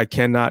movie I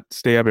cannot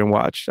stay up and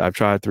watch, I've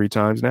tried 3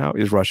 times now,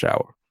 is Rush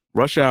Hour.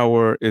 Rush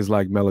Hour is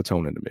like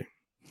melatonin to me.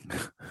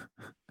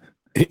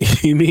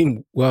 You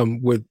mean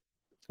with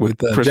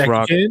Chris Jackie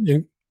Rock.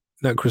 Chan?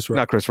 Not Chris Rock.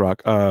 Not Chris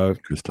Rock.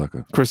 Chris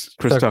Tucker. Chris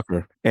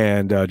Tucker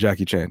and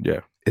Jackie Chan.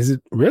 Yeah, Is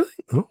it really?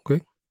 Oh,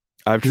 okay.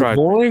 I've Is it tried.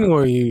 boring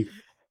or you?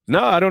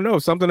 No, I don't know.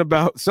 Something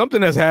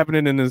that's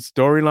happening in the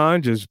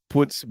storyline just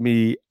puts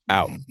me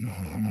out.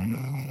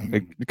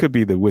 It could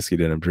be the whiskey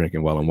that I'm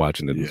drinking while I'm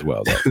watching it as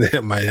well.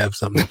 That might have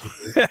something.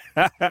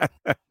 I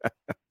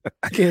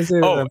can't say.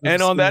 Oh,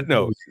 and on that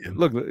note,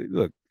 look,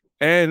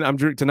 and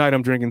tonight.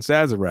 I'm drinking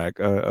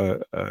Sazerac,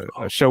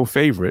 a show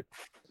favorite.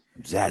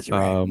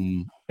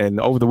 Sazerac.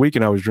 And over the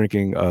weekend I was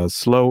drinking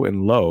Slow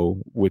and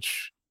Low,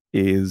 which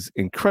is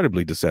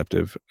incredibly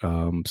deceptive.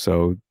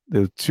 So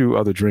there are 2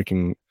 other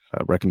drinking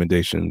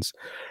recommendations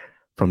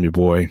from your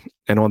boy.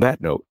 And on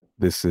that note,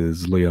 this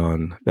is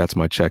Leon. That's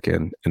my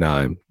check-in, and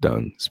I'm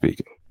done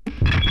speaking.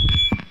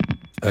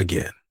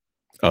 Again.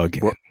 Well,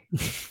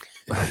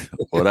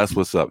 that's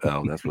what's up,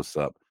 L. That's what's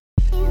up.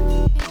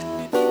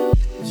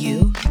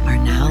 You are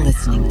now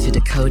listening to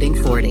Decoding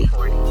 40.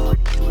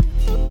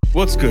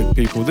 What's good,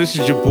 people? This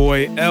is your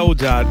boy L.O.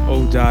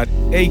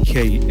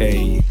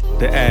 aka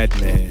the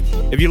Ad Man.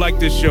 If you like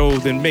this show,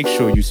 then make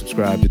sure you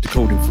subscribe to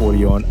Decoding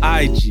 40 on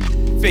IG,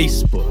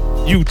 Facebook,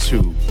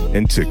 YouTube,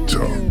 and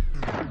TikTok.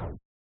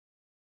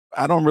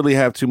 I don't really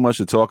have too much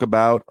to talk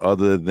about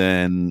other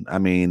than, I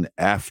mean,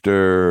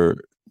 after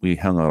we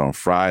hung out on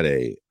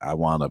Friday, I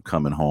wound up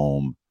coming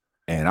home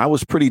and I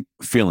was pretty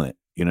feeling it.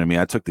 You know what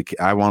I mean?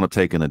 I wound up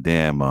taking a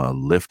damn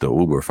Lyft or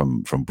Uber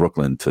from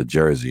Brooklyn to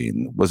Jersey,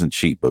 and it wasn't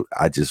cheap, but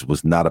I just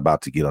was not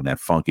about to get on that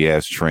funky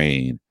ass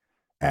train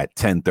at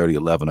 10:30,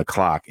 11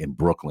 o'clock in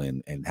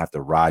Brooklyn and have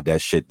to ride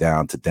that shit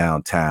down to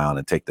downtown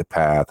and take the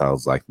path. I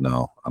was like,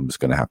 no, I'm just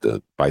going to have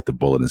to bite the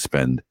bullet and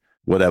spend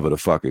whatever the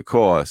fuck it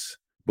costs.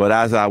 But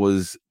as I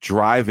was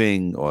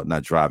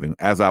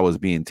as I was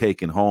being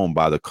taken home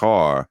by the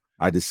car,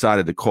 I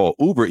decided to call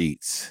Uber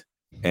Eats.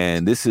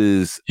 And this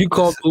is... You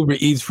called Uber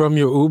Eats from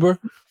your Uber?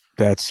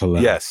 That's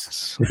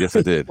hilarious. Yes,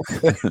 I did.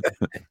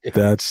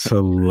 That's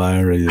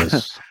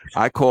hilarious.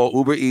 I call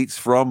Uber Eats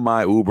from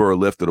my Uber or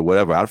Lyft or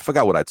whatever. I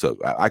forgot what I took.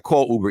 I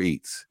call Uber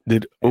Eats.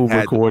 Did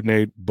Uber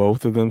coordinate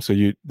both of them so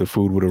the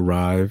food would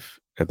arrive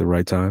at the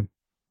right time?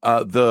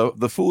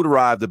 The food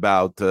arrived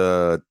about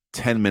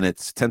 15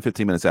 minutes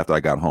after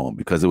I got home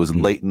because it was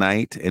late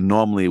night, and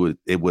normally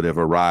it would have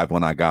arrived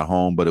when I got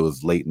home, but it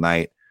was late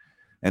night.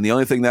 And the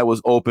only thing that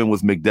was open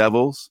was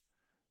McDevil's.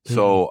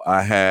 So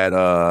I had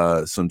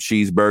some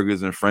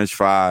cheeseburgers and French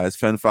fries.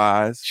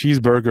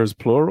 Cheeseburgers,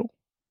 plural?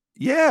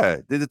 Yeah,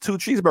 there's a 2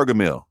 cheeseburger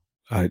meal.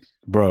 I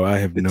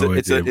have no idea.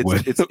 It's a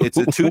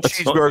 2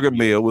 cheeseburger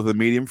meal with a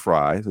medium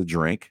fries, a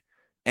drink,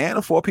 and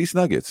a 4-piece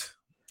nuggets.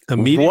 A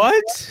medium?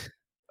 What?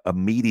 A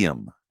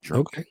medium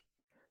drink. Okay.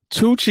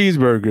 2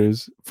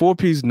 cheeseburgers,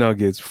 4-piece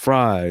nuggets,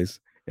 fries,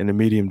 and a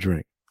medium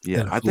drink.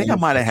 Yeah, I think I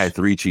might have had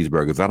 3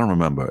 cheeseburgers. I don't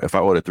remember. If I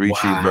ordered 3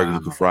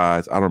 cheeseburgers with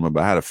fries, I don't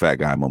remember. I had a fat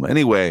guy moment.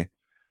 Anyway,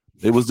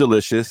 it was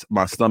delicious.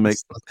 My stomach.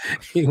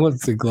 He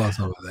wants to gloss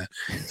over that.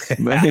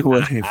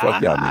 Anyway,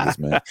 fuck y'all niggas,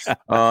 man.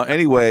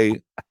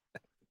 Anyway.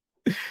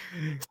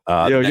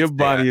 Your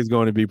body is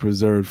going to be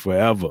preserved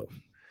forever.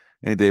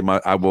 Any day,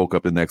 I woke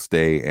up the next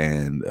day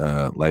and,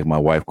 like my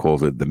wife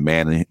calls it, the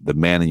man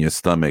in your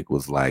stomach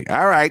was like,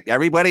 "All right,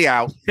 everybody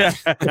out,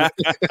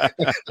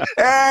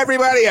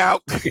 everybody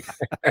out,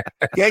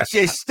 get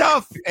your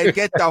stuff and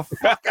get the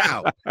fuck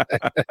out."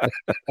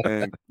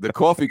 And the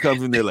coffee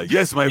comes in there like,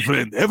 "Yes, my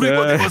friend,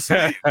 everybody must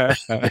leave."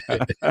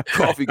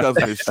 Coffee comes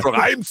in strong.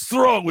 I'm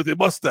strong with a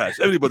mustache.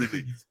 Everybody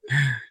leaves.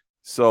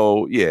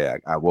 So yeah,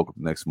 I woke up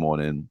the next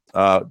morning.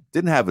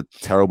 Didn't have a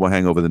terrible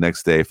hangover the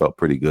next day. Felt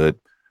pretty good.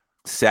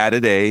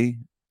 Saturday,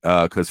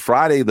 because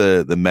Friday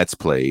the Mets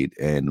played,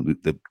 and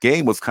the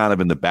game was kind of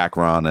in the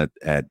background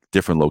at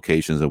different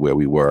locations of where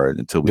we were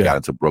until we got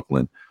into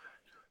Brooklyn.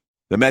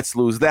 The Mets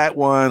lose that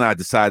one. I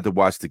decided to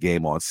watch the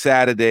game on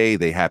Saturday.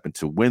 They happened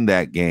to win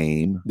that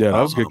game. Yeah,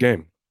 that was a good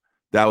game.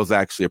 That was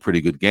actually a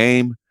pretty good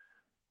game.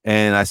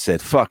 And I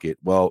said, fuck it.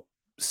 Well,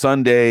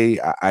 Sunday,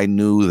 I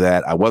knew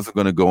that I wasn't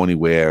going to go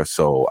anywhere,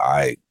 so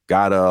I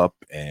got up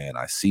and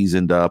I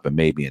seasoned up and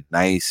made me a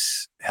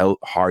nice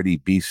hearty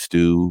beef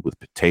stew with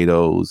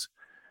potatoes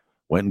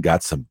Went and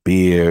got some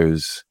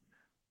beers,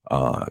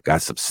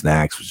 got some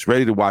snacks, was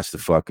ready to watch the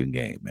fucking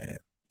game, man.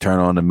 Turn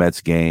on the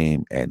Mets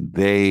game, and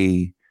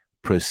they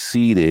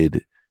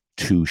proceeded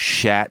to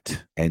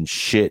shat and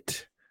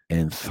shit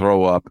and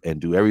throw up and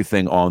do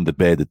everything on the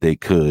bed that they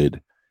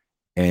could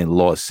and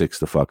lost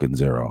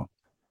 6-0.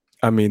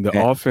 I mean,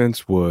 the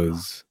offense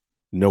was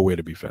nowhere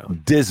to be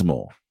found.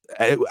 Dismal.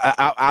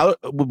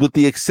 With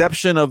the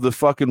exception of the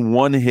fucking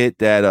one hit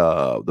that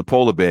the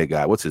polar bear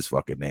guy, what's his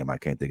fucking name? I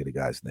can't think of the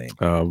guy's name.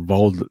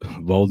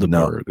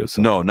 Voldenberg or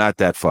something. No, not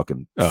that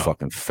fucking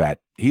fat.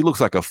 He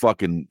looks like a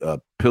fucking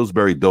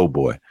Pillsbury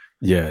Doughboy.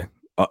 Yeah.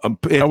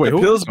 If the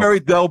Pillsbury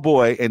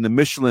Doughboy and the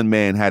Michelin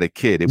Man had a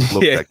kid, it would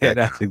look like that.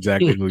 That's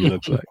exactly who he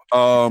looks like.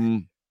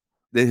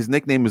 His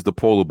nickname is the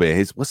polar bear.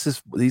 He's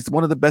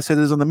one of the best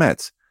hitters on the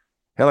Mets.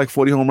 Had like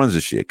 40 home runs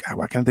this year.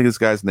 God, I can't think of this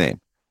guy's name.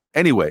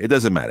 Anyway, it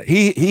doesn't matter.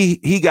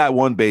 He got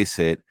one base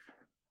hit.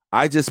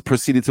 I just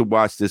proceeded to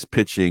watch this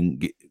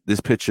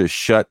pitcher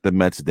shut the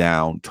Mets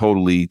down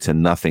totally to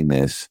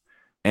nothingness.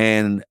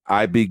 And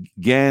I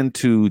began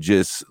to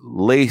just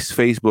lace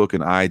Facebook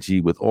and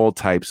IG with all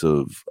types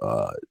of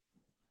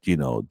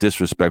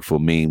disrespectful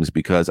memes,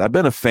 because I've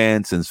been a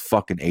fan since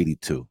fucking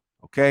 82.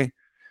 Okay.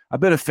 I've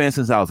been a fan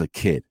since I was a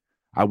kid.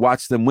 I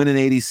watched them win in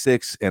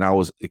 86 and I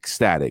was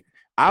ecstatic.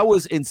 I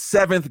was in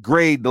 7th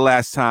grade the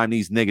last time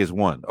these niggas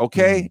won.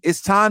 Okay.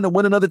 It's time to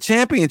win another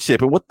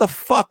championship. And what the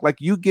fuck? Like,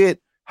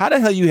 how the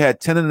hell you had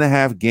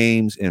 10.5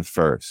 games in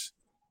first?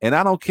 And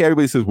I don't care.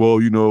 Everybody says, well,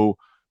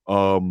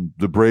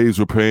 the Braves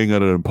were playing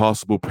at an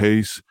impossible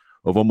pace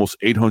of almost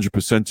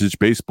 800%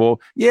 baseball.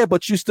 Yeah,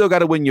 but you still got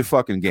to win your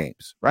fucking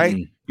games, right?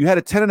 You had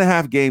a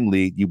 10.5 game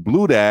lead. You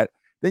blew that.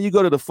 Then you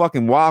go to the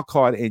fucking wild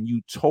card and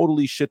you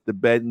totally shit the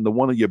bed. And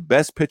one of your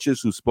best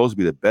pitchers, who's supposed to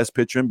be the best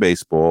pitcher in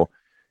baseball,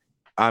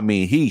 I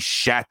mean, he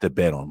shat the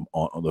bed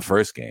on the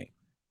first game,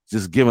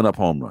 just giving up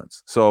home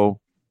runs. So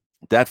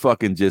that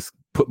fucking just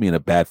put me in a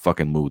bad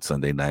fucking mood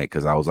Sunday night,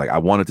 because I was like, I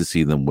wanted to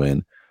see them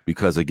win,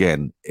 because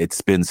again,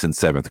 it's been since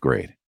 7th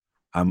grade.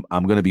 I'm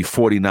going to be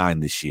 49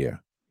 this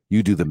year.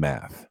 You do the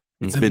math.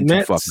 It's been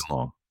too fucking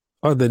long.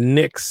 Are the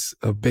Knicks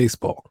of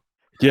baseball?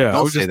 Yeah,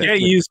 Don't say that.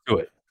 Get used to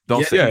it.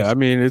 Don't say that. I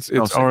mean, it's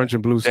orange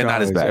and blue They're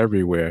not as skies bad.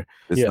 everywhere.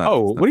 It's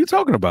not, what are you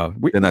talking about?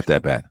 they're not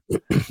that bad. The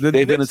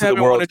They've been Knicks into the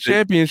haven't World won a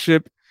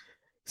championship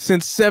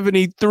since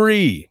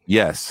 '73.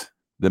 Yes,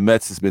 the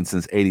Mets has been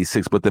since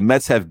 86, but the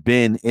Mets have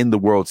been in the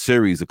World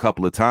Series a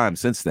couple of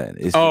times since then.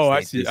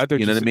 I see. I thought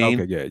you know what I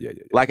mean? Okay, yeah.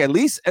 Like, at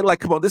least,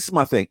 come on, this is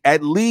my thing.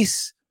 At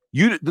least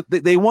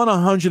they won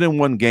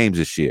 101 games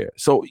this year.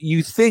 So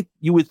you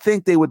would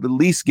think they would at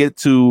least get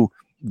to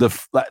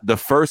the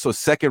first or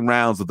second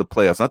rounds of the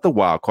playoffs, not the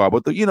wild card,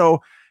 but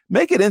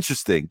make it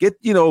interesting.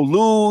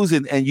 Lose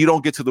and you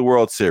don't get to the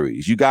World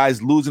Series. You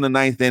guys lose in the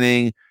 9th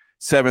inning,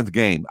 7th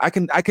game. I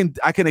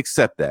can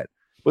accept that.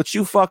 But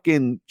you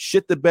fucking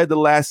shit the bed the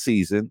last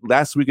week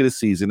of the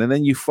season, and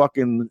then you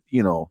fucking,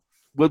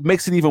 what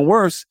makes it even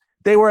worse,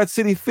 they were at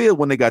Citi Field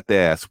when they got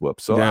their ass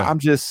whooped. So yeah. I'm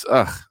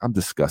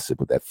disgusted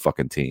with that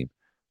fucking team.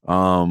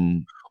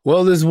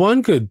 Well, there's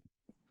one good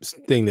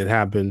thing that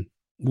happened.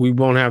 We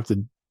won't have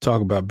to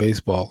talk about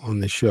baseball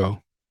on this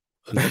show.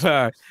 This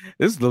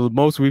is the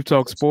most we've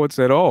talked sports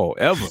at all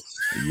ever.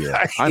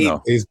 Yeah, I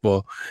know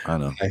baseball. I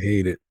know. I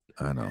hate it.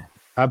 I know.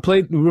 I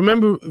played.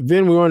 Remember,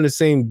 Vin? We were on the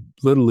same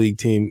little league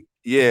team.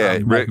 Yeah,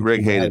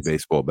 Rick hated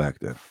baseball back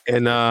then,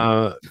 and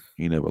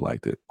he never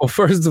liked it. Well,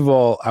 first of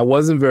all, I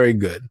wasn't very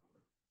good,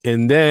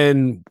 and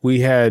then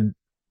we had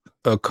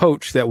a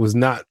coach that was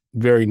not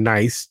very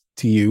nice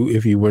to you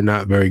if you were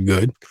not very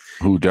good.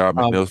 Who, Darryl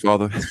McNeil's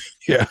father?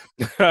 Yeah.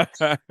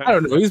 I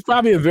don't know. He's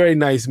probably a very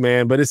nice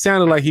man, but it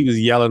sounded like he was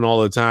yelling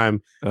all the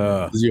time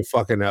because you're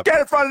fucking up. Get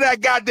in front of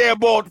that goddamn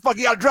ball. Fuck,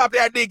 you gotta drop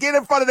that knee. Get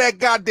in front of that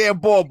goddamn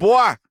ball,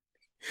 boy.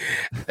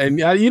 And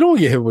you don't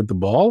get hit with the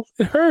ball.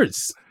 It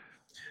hurts.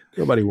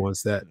 Nobody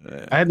wants that.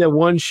 I had that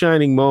one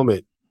shining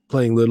moment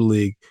playing Little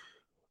League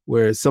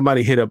where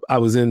somebody hit up. I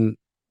was in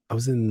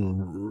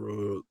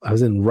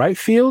right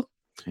field.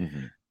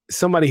 Mm-hmm.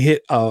 Somebody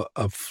hit a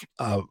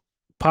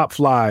pop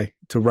fly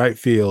to right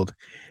field,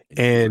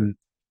 and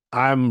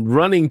I'm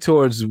running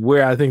towards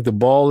where I think the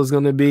ball is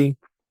going to be,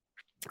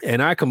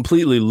 and I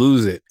completely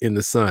lose it in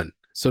the sun.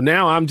 So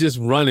now I'm just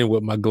running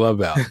with my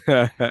glove out.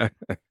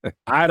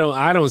 I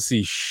don't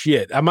see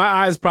shit. My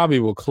eyes probably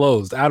were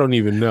closed. I don't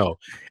even know.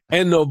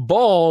 And the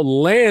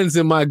ball lands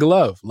in my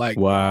glove. Like,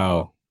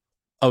 wow.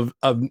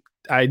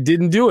 I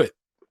didn't do it,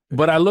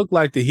 but I looked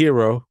like the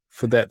hero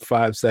for that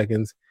 5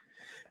 seconds.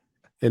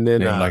 And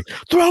then like,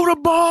 throw the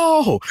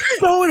ball,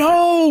 throw it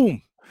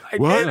home.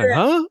 What?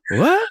 Huh?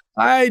 What?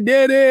 I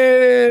did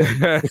it.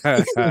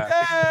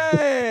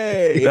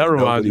 Hey! That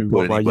reminds me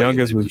when my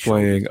youngest was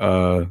playing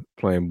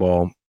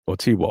ball or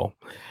t-ball.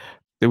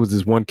 There was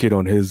this one kid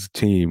on his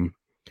team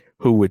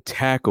who would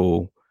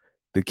tackle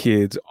the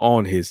kids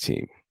on his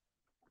team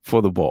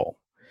for the ball,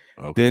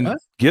 then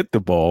get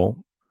the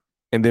ball,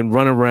 and then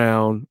run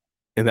around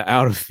in the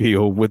outer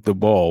field with the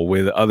ball,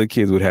 where the other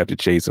kids would have to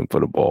chase him for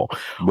the ball.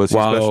 Was he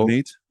special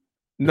needs?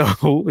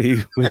 No,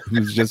 he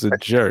was just a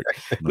jerk.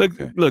 Look,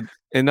 Okay. look,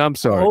 and I'm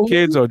sorry, old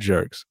kids are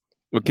jerks.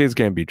 But kids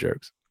can't be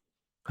jerks.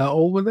 How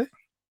old were they?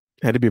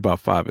 Had to be about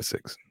 5 or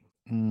 6.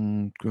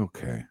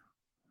 Okay.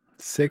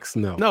 6?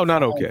 No. No,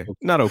 not okay.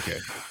 Not okay.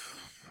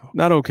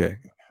 Not okay.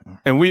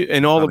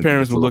 And all the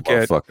parents would look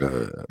at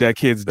that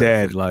kid's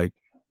dad like,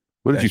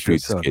 what did you "That's your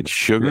feed this son." kid?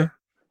 Sugar?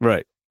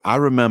 Right. I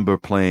remember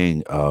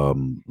playing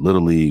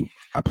Little League.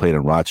 I played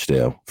in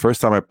Rochdale.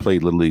 First time I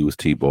played Little League was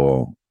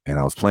T-ball, and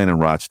I was playing in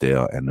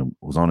Rochdale, and I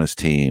was on this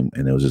team,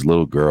 and there was this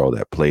little girl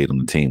that played on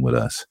the team with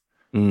us.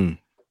 Mm.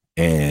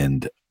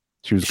 And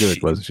She was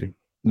good, wasn't she?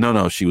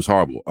 no, she was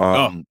horrible.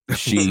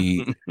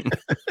 She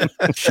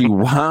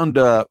wound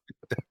up.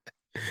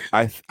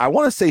 I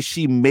want to say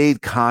she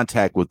made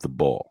contact with the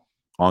ball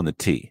on the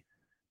tee,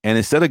 and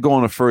instead of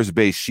going to first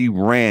base, she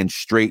ran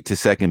straight to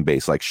second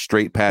base, like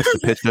straight past the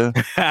pitcher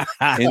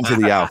into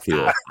the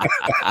outfield.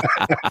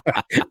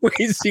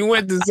 Wait, she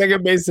went to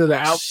second base to the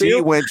outfield?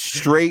 She went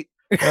straight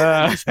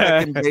to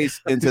second base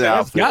into the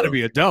That's outfield. got to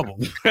be a double.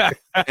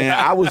 And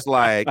I was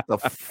like, the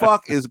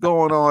fuck is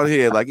going on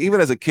here? Like, even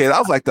as a kid, I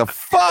was like, the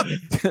fuck?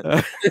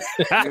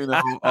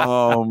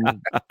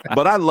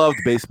 But I loved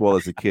baseball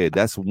as a kid.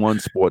 That's one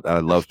sport that I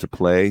love to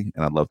play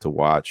and I love to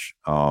watch.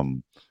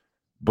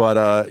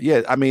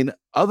 Yeah, I mean,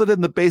 other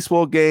than the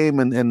baseball game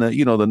and the,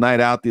 the night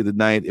out the other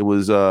night, it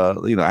was,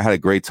 I had a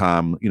great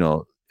time,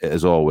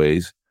 as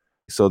always.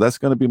 So that's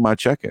going to be my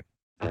check-in.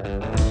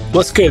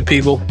 What's good,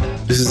 people?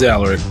 This is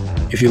Alaric.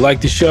 If you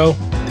like the show,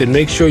 then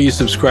make sure you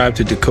subscribe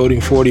to Decoding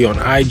 40 on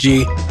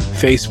IG,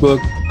 Facebook,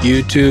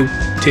 YouTube,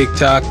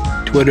 TikTok,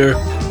 Twitter,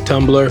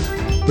 Tumblr,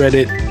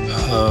 Reddit,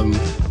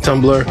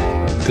 Tumblr.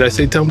 Did I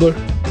say Tumblr?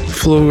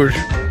 Fluid.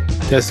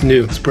 That's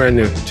new. It's brand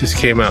new. Just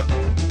came out.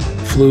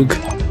 Fluke,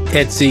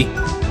 Etsy,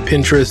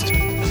 Pinterest,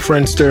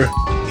 Friendster,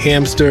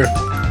 Hamster,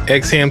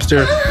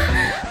 X-Hamster.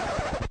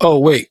 Oh,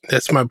 wait.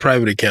 That's my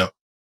private account.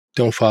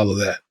 Don't follow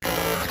that.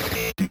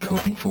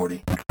 Decoding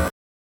 40.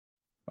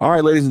 All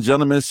right, ladies and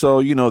gentlemen.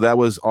 So, that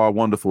was our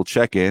wonderful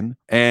check-in.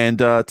 And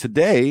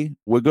today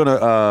we're going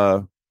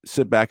to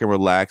sit back and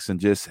relax and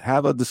just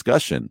have a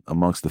discussion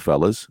amongst the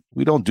fellas.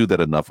 We don't do that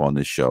enough on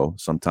this show.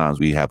 Sometimes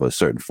we have a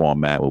certain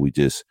format where we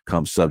just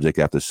come subject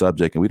after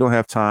subject, and we don't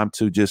have time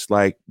to just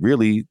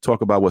really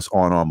talk about what's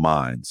on our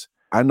minds.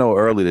 I know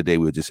earlier today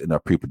we were just in our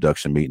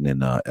pre-production meeting,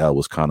 and Elle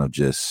was kind of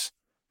just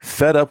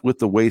fed up with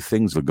the way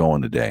things are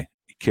going today.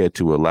 You care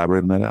to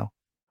elaborate on that,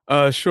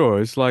 Elle? Sure.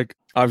 It's like,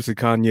 obviously,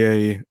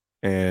 Kanye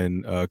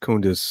and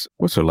Kundis,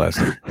 what's her last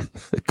name?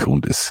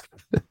 Kundis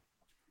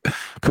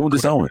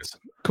Owens.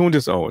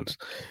 Kundis Owens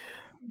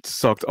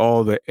sucked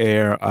all the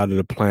air out of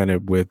the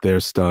planet with their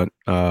stunt,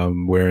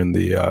 wearing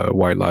the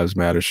White Lives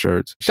Matter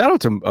shirts. Shout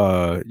out to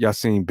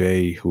Yassine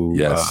Bey, who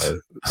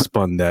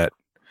spun that.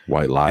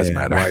 White Lives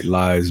Matter. White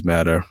Lives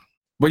Matter.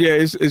 But yeah,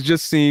 it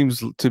just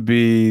seems to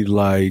be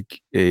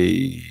like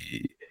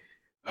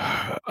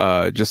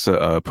just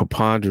a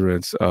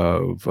preponderance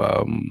of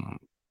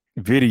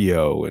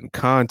video and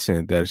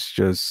content that's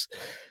just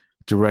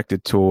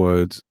directed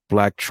towards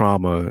Black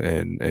trauma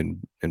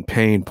and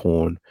pain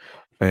porn,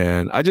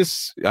 and I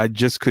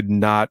just could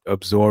not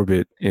absorb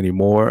it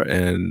anymore.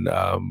 And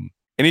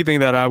anything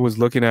that I was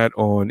looking at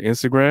on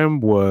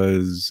Instagram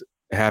was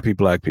happy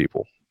Black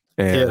people,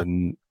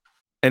 and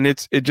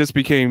it just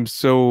became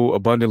so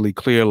abundantly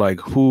clear,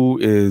 like, who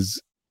is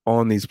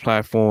on these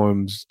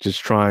platforms just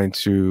trying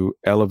to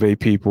elevate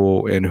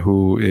people and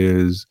who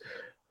is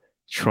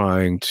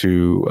trying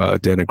to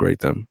denigrate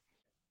them.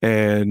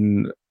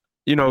 And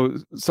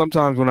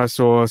sometimes when I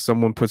saw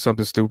someone put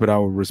something stupid, I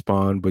would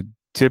respond, but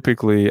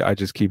typically I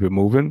just keep it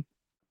moving.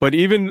 But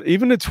even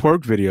the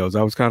twerk videos,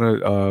 I was kind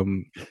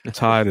of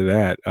tired of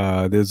that.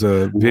 There's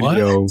a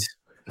video.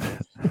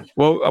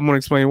 Well, I'm going to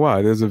explain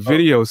why. There's a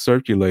video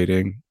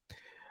circulating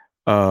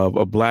of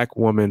a Black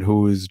woman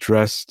who is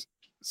dressed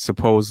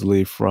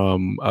supposedly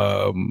from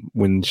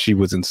when she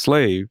was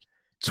enslaved,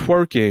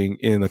 twerking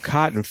in a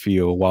cotton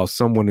field while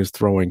someone is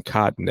throwing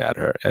cotton at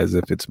her as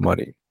if it's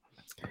money.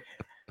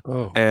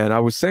 Oh. And I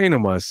was saying to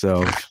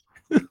myself,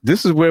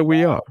 this is where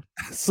we are.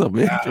 Some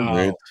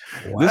ignorant.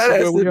 This That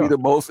is has where to we be are. the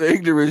most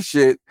ignorant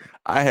shit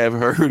I have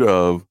heard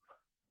of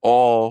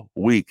all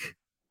week.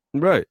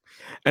 Right.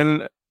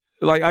 And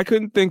I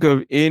couldn't think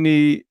of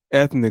any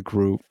ethnic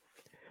group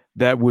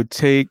that would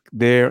take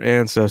their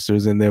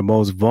ancestors in the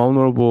most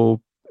vulnerable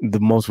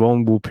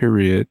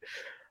period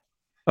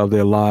of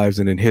their lives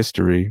and in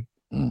history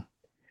and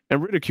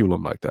ridicule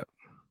them like that.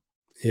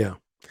 Yeah.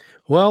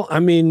 Well, I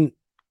mean,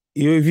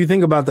 if you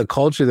think about the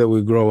culture that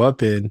we grow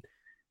up in,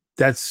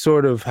 that's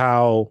sort of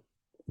how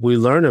we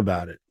learn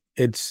about it.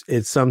 It's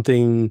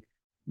something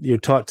you're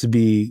taught to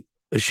be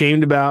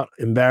ashamed about,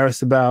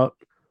 embarrassed about,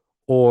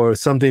 or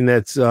something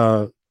that's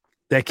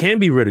that can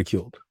be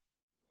ridiculed.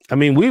 I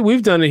mean,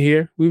 we've done it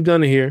here. We've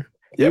done it here.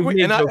 Yeah, We've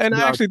made jokes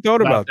I actually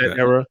thought about that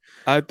era.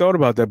 I thought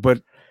about that,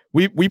 but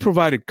we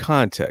provided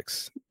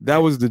context. That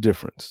was the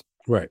difference.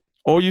 Right.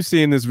 All you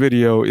see in this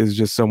video is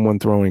just someone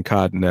throwing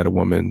cotton at a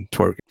woman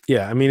twerking.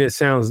 Yeah, I mean, it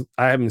sounds,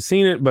 I haven't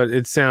seen it, but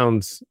it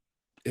sounds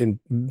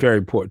in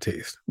very poor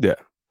taste. Yeah.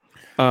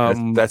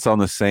 That's on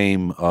the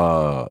same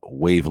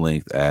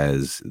wavelength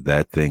as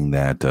that thing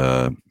that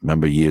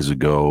remember years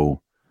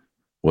ago.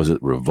 Was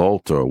it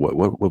Revolt or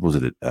what was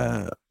it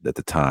at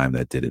the time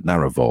that did it? Not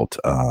Revolt.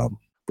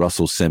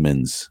 Russell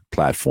Simmons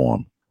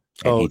platform.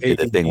 And he did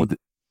the thing with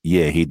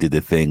he did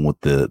the thing with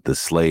the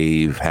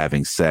slave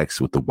having sex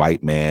with the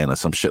white man or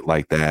some shit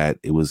like that.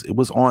 It was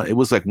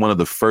like one of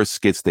the first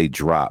skits they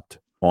dropped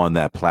on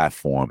that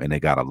platform, and they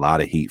got a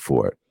lot of heat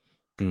for it.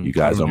 You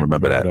guys don't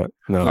remember that?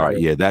 No. All right,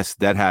 yeah,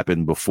 that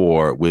happened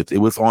before. It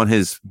was on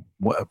his.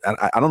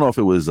 I don't know if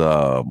it was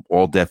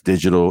All Def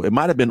Digital. It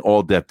might have been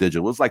All Def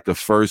Digital. It was like the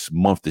first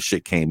month the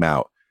shit came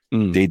out.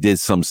 They did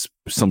some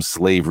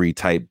slavery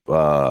type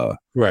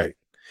right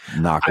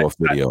knockoff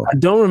video. I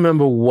don't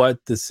remember what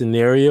the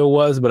scenario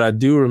was, but I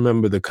do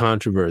remember the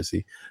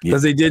controversy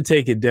because they did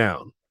take it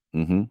down.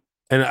 Mm-hmm.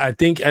 And I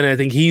think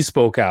he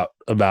spoke out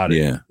about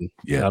it.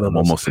 Yeah. I don't know,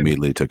 almost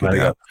immediately took it down.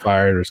 Got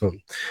fired or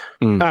something.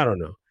 I don't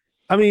know.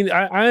 I mean,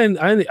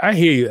 I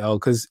hear you, El,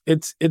 because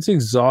it's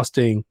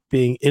exhausting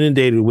being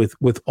inundated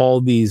with all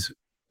these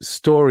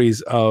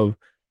stories of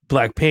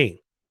Black pain,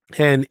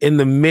 and in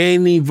the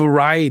many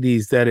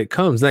varieties that it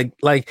comes.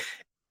 Like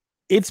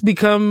it's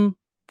become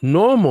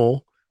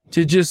normal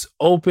to just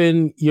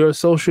open your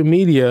social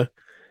media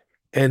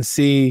and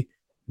see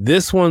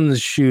this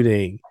one's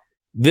shooting,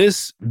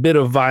 this bit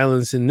of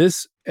violence in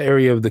this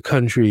area of the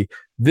country,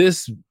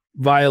 this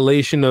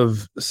violation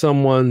of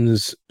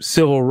someone's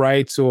civil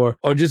rights or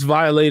just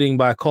violating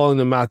by calling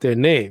them out their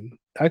name.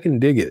 I can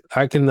dig it.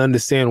 I can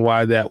understand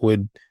why that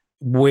would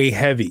weigh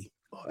heavy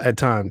at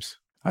times.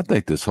 I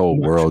think this whole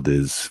world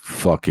is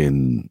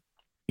fucking,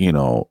 in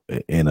a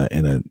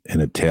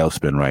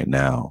tailspin right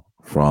now,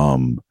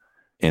 from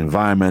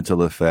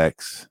environmental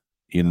effects.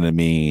 You know what I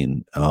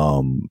mean?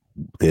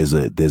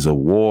 There's a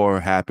war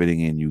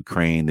happening in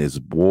Ukraine.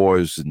 There's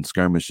wars and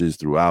skirmishes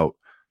throughout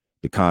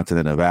the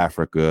continent of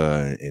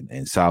Africa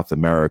and South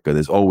America.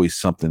 There's always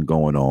something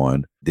going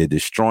on. They're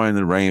destroying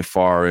the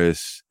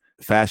rainforests.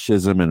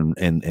 Fascism and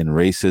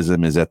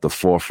racism is at the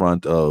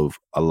forefront of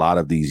a lot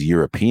of these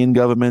European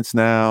governments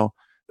now,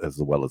 as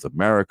well as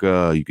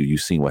America.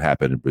 You've seen what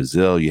happened in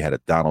Brazil. You had a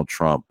Donald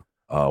Trump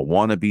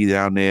wannabe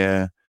down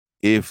there.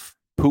 If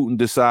Putin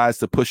decides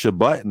to push a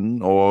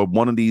button, or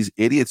one of these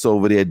idiots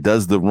over there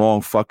does the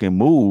wrong fucking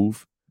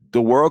move,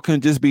 the world can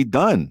just be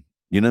done.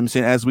 You know what I'm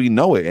saying? As we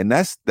know it. And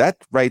that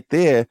right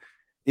there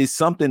is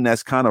something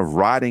that's kind of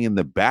riding in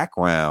the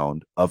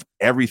background of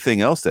everything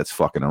else that's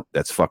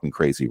fucking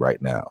crazy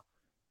right now.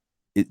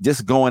 It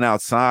just going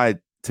outside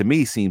to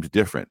me seems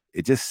different.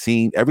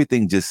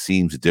 Everything just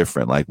seems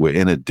different. Like we're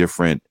in a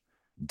different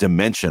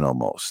dimension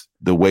almost.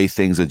 The way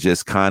things are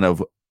just kind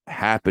of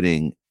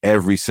happening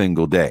every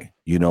single day,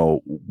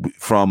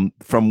 from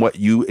what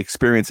you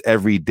experience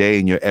every day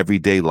in your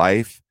everyday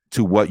life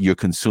to what you're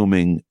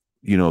consuming,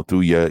 through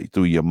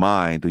your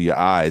mind, through your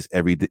eyes.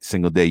 Every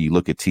single day you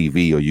look at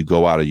TV or you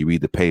go out or you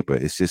read the paper.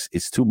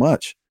 It's too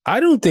much. I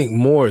don't think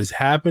more is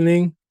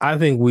happening. I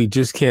think we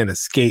just can't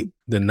escape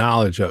the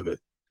knowledge of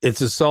it.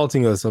 It's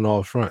assaulting us on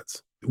all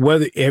fronts.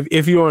 Whether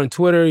if you're on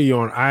Twitter,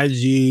 you're on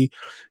IG,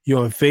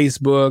 you're on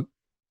Facebook,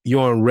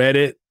 you're on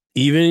Reddit,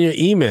 even in your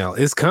email,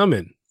 it's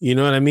coming. You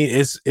know what I mean?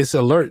 It's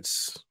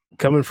alerts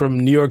coming from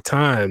New York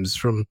Times.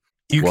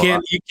 You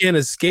can't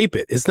escape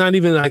it. It's not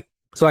even like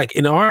it's like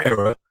in our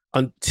era.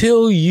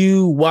 Until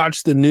you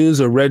watched the news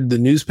or read the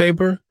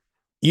newspaper,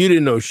 you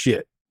didn't know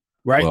shit,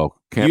 right? Well,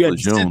 you had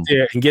to sit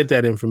there and get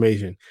that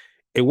information.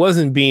 It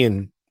wasn't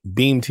being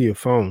beamed to your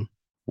phone.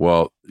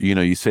 Well,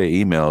 you say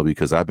email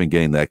because I've been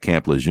getting that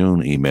Camp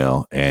Lejeune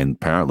email, and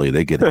apparently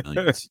they get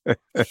millions.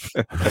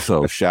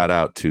 So shout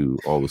out to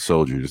all the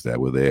soldiers that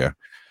were there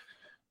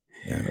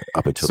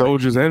up until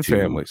soldiers and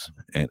families,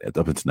 and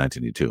up until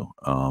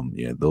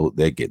 1982.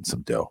 They're getting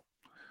some dough.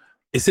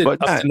 Is it up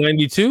to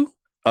 92?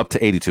 Up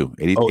to 82.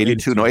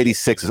 82, no,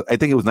 86. I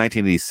think it was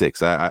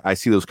 1986. I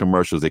see those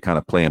commercials. They kind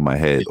of play in my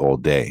head all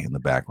day in the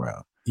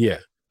background. Yeah.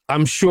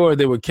 I'm sure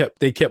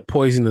they kept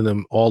poisoning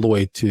them all the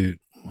way to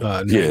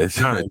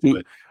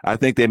I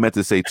think they meant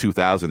to say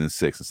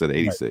 2006 instead of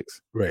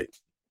 86. Right.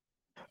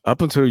 Up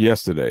until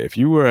yesterday, if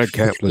you were at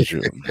Camp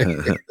Lejeune,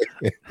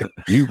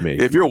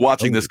 if you're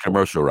watching this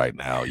commercial right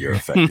now, you're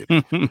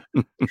affected.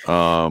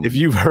 If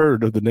you've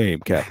heard of the name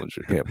Camp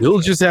Lejeune,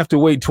 you'll just have to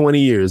wait 20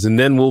 years and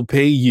then we'll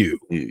pay you.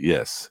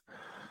 Yes.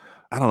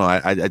 I don't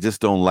know. I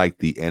just don't like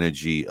the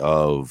energy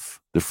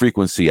of the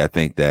frequency. I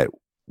think that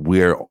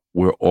we're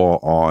all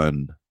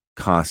on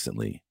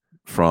constantly,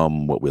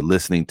 from what we're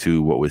listening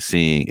to, what we're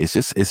seeing. It's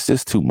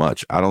just too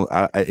much.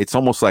 It's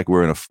almost like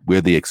we're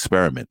the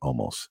experiment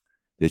almost.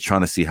 They're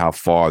trying to see how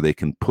far they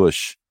can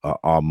push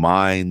our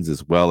minds,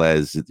 as well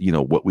as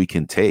what we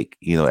can take.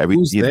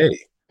 Who's they?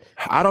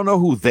 I don't know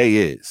who they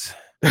is.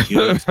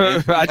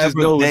 I just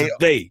know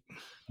they.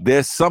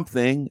 There's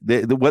something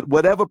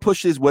whatever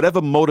pushes, whatever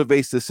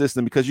motivates the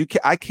system. Because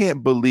I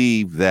can't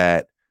believe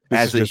that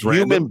as a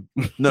human.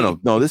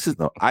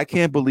 I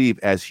can't believe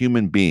as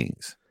human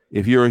beings.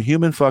 If you're a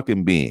human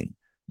fucking being,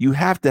 you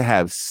have to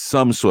have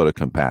some sort of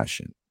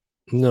compassion.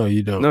 No,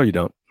 you don't. No, you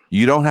don't.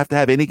 You don't have to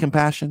have any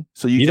compassion.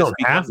 So You just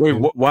don't have Wait,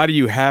 to. why do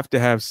you have to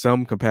have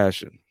some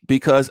compassion?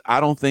 because I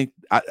don't think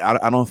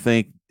I don't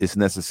think it's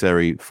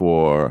necessary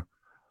for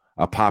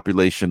a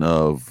population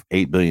of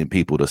 8 billion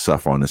people to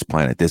suffer on this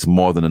planet. There's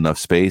more than enough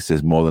space.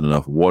 There's more than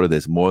enough water.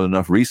 There's more than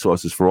enough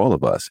resources for all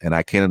of us. And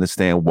I can't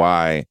understand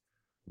why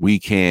we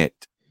can't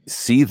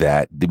see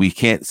that.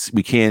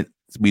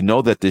 We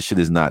know that this shit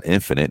is not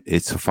infinite.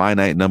 It's a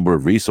finite number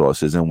of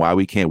resources, and why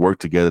we can't work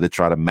together to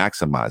try to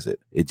maximize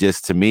it. It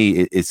just, to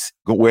me,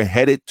 we're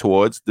headed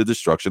towards the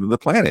destruction of the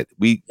planet.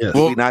 We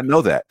not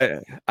know that.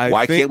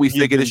 Why can't we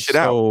figure this shit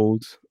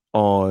out?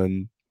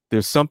 On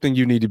there's something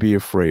you need to be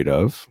afraid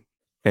of,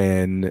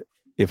 and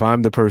if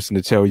I'm the person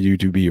to tell you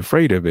to be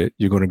afraid of it,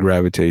 you're going to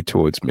gravitate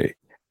towards me.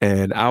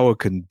 And our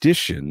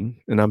condition,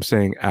 and I'm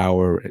saying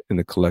our in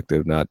the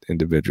collective, not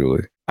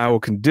individually, our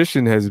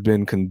condition has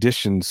been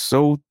conditioned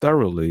so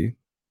thoroughly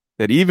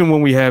that even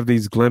when we have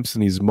these glimpses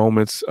and these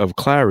moments of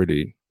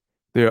clarity,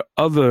 there are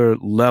other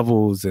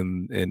levels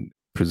and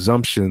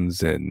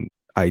presumptions and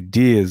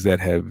ideas that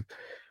have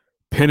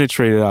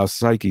penetrated our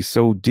psyche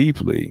so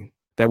deeply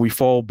that we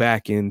fall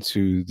back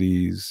into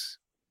these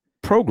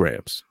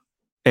programs.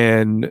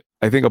 And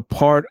I think a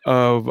part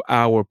of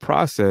our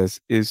process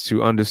is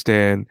to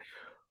understand,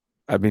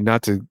 I mean,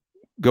 not to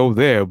go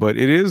there, but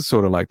it is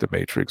sort of like the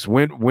Matrix.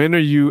 When are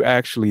you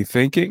actually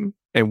thinking,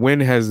 and when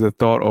has the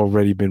thought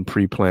already been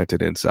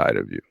pre-planted inside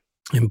of you?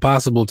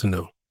 Impossible to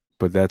know.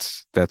 But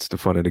that's the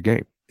fun of the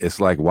game. It's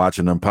like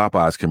watching them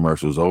Popeyes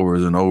commercials over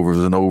and over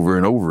and over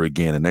and over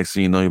again. And next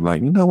thing you know, you're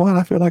like, you know what?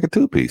 I feel like a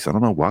two-piece. I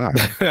don't know why.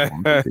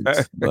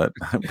 But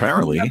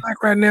apparently.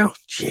 Like right now,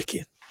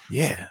 chicken.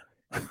 Yeah.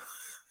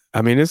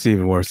 I mean, it's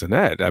even worse than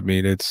that. I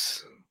mean,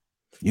 it's...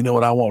 You know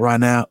what I want right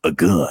now? A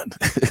gun.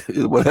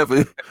 whatever.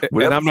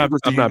 And I'm not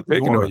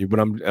picking on you, but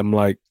I'm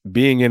like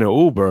being in an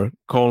Uber,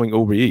 calling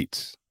Uber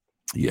Eats.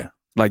 Yeah.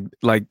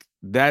 Like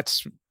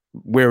that's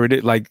where it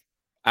is. Like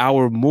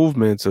our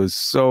movements are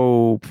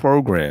so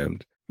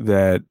programmed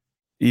that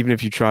even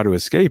if you try to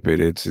escape it,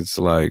 it's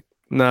like,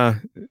 nah,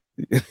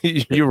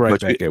 you're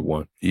right back at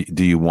one.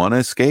 Do you want to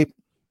escape?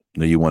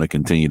 Or you want to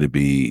continue to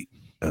be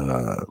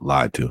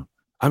lied to?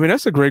 I mean,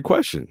 that's a great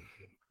question.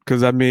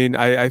 Because I mean,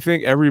 I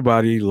think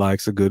everybody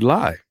likes a good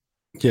lie.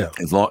 Yeah.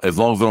 As long as it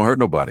don't hurt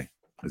nobody.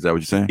 Is that what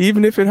you're saying?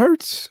 Even if it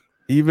hurts.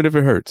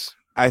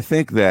 I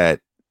think that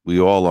we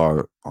all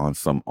are on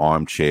some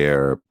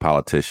armchair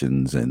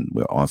politicians, and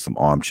we're on some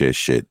armchair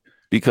shit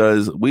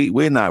because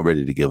we're not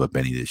ready to give up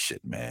any of this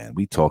shit, man.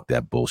 We talk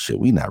that bullshit.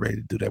 We're not ready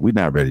to do that. We're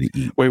not ready to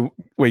eat.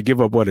 Wait,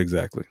 give up what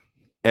exactly?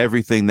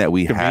 Everything that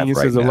we have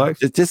right now. Life?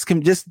 It's just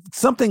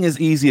something as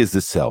easy as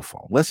the cell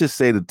phone. Let's just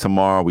say that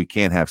tomorrow we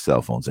can't have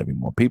cell phones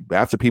anymore.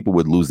 People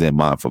would lose their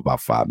mind for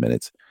about 5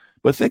 minutes.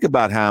 But think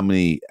about how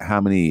many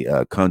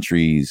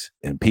countries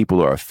and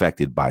people are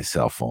affected by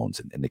cell phones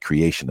and the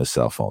creation of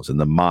cell phones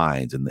and the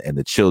mines and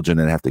the children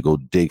that have to go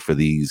dig for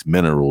these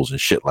minerals and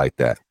shit like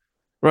that.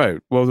 Right.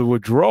 Well, the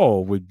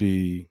withdrawal would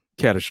be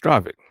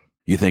catastrophic.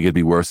 You think it'd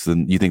be worse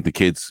than you think the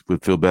kids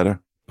would feel better?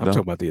 I'm talking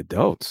about the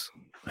adults.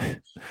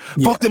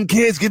 Fuck them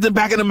kids, get them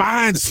back in the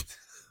mines.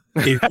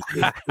 I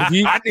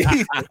need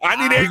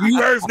every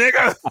first,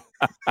 nigga.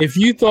 If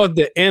you thought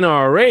the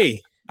NRA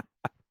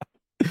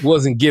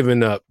wasn't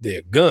giving up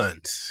their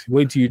guns,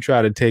 wait till you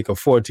try to take a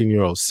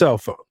 14-year-old cell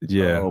phone.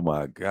 Yeah. Oh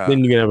my God.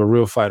 Then you're gonna have a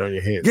real fight on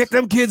your hands. Get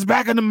them kids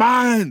back in the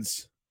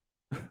mines.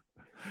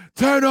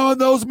 Turn on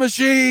those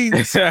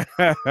machines.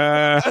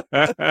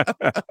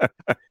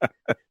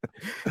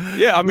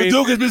 Yeah, I mean, the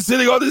Duke has been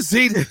sitting on this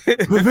seat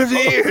for 50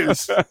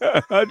 years.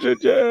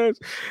 100 years.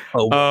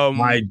 Oh,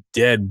 my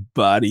dead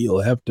body,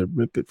 you'll have to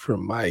rip it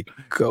from my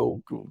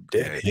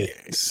dead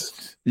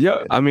hands.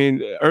 Yeah, I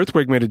mean,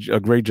 Earthquake made a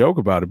great joke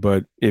about it,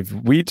 but if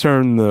we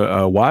turn the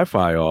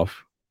Wi-Fi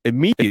off,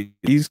 immediately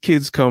these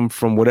kids come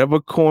from whatever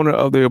corner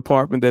of the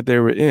apartment that they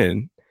were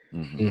in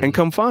and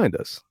come find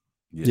us.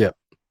 Yeah.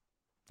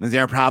 Is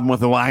there a problem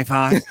with the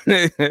Wi-Fi?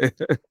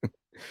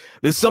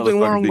 There's something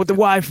wrong with the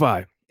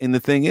Wi-Fi. And the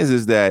thing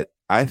is that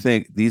I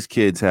think these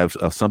kids have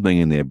something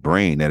in their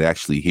brain that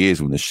actually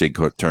hears when the shit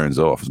turns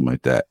off, something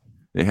like that.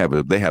 They have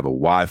a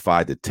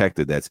Wi-Fi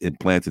detector that's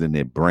implanted in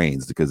their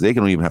brains because they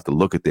don't even have to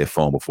look at their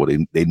phone before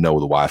they know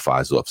the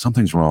Wi-Fi is off.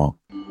 Something's wrong.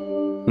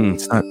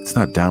 It's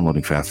not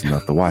downloading fast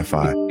enough. The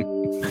Wi-Fi.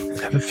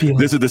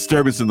 There's a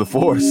disturbance in the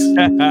force.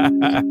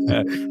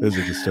 There's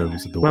a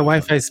disturbance in the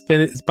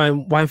my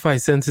Wi-Fi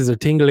senses are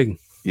tingling.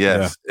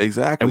 Yes,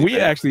 exactly. And we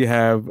actually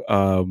have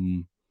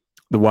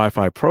the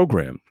Wi-Fi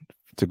program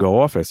to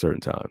go off at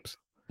certain times.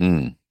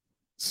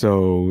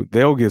 So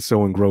they'll get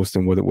so engrossed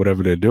in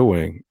whatever they're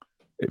doing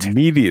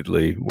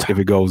immediately. If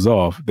it goes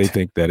off, they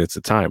think that it's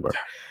a timer.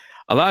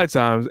 A lot of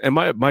times, and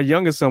my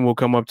youngest son will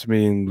come up to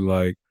me and be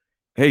like,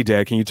 "Hey,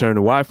 Dad, can you turn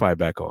the Wi-Fi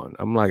back on?"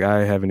 I'm like,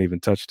 I haven't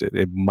even touched it.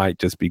 It might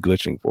just be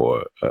glitching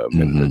for a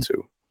minute or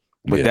two.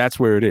 But that's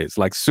where it is.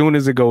 Like, soon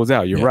as it goes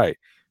out, you're right.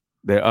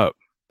 They're up.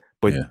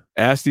 But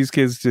ask these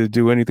kids to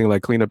do anything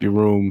like clean up your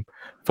room,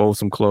 fold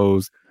some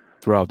clothes.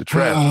 throughout the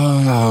traffic.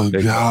 Oh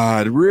Big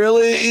God,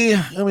 really?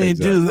 I mean, Exactly.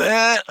 do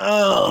that?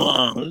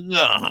 Oh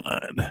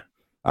God.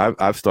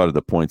 I've started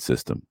the point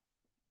system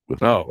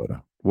with my Oh.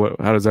 daughter.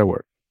 How does that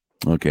work?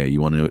 Okay,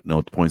 you want to know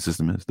what the point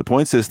system is? The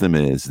point system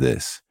is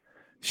this.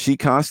 She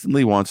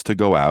constantly wants to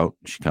go out.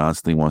 She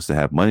constantly wants to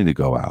have money to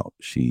go out.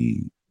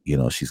 She's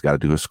got to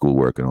do her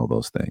schoolwork and all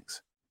those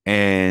things.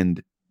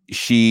 And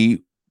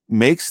she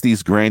makes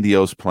these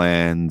grandiose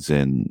plans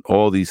and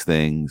all these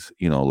things,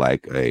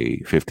 like a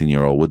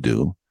 15-year-old would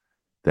do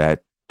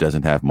that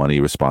doesn't have money,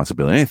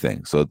 responsibility,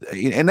 anything. So,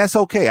 and that's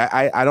okay.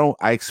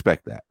 I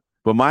expect that.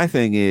 But my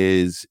thing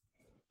is,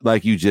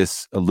 like you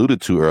just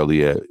alluded to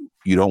earlier,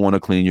 you don't want to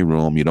clean your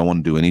room. You don't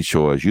want to do any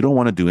chores. You don't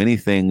want to do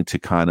anything to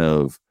kind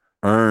of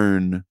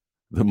earn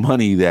the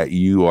money that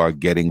you are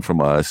getting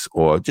from us,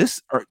 or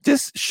just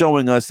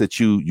showing us that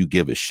you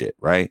give a shit,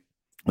 right?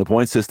 The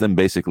point system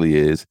basically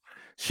is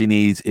she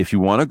needs, if you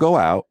want to go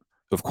out,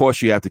 of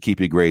course you have to keep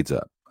your grades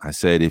up. I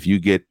said, if you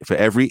get, for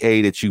every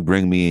A that you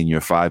bring me in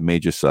your 5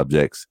 major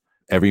subjects,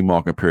 every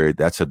marking period,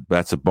 that's a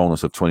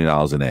bonus of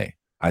 $20 an A.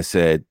 I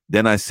said,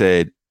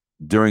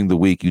 during the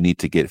week, you need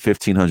to get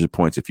 1,500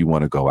 points if you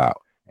want to go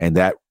out. And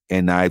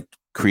I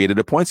created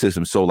a point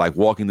system. So like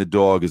walking the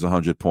dog is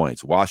 100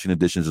 points. Washing the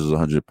dishes is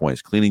 100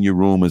 points. Cleaning your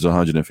room is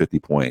 150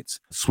 points.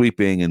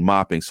 Sweeping and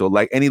mopping. So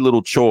like any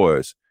little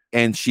chores.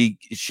 And she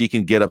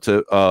can get up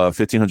to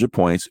 1,500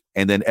 points.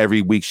 And then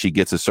every week she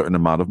gets a certain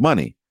amount of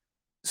money.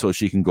 So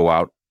she can go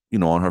out,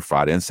 on her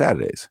Friday and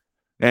Saturdays.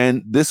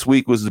 And this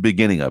week was the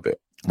beginning of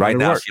it. Right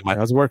now,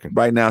 how's it working?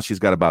 Right now, she's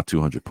got about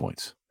 200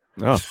 points.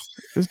 Oh,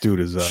 this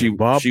dude is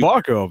Bob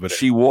Barker over there.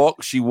 She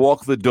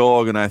walked the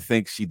dog, and I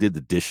think she did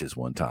the dishes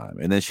one time,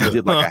 and then she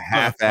did like a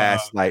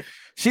half-ass,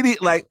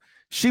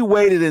 she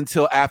waited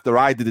until after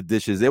I did the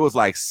dishes. There was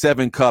like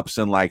 7 cups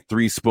and like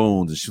 3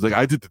 spoons, and she's like,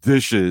 "I did the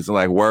dishes." I'm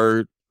like,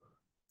 word,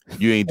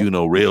 you ain't do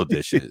no real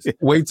dishes.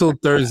 Wait till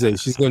Thursday.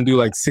 She's gonna do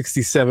like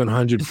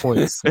 6,700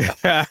 points.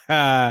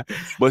 But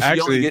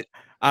actually,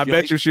 I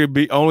bet you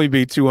she'd only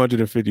be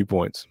 250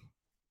 points.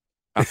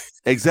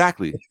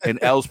 Exactly. And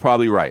Elle's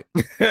probably right.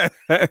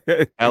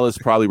 Elle is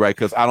probably right,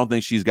 because I don't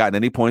think she's gotten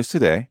any points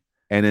today.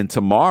 And then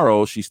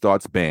tomorrow she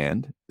starts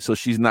band. So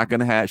she's not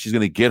going to she's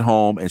going to get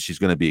home and she's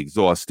going to be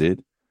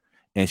exhausted,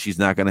 and she's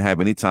not going to have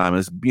any time.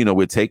 As we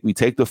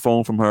take the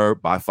phone from her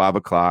by 5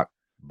 o'clock.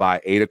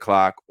 By 8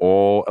 o'clock,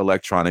 all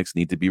electronics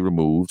need to be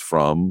removed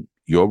from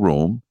your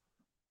room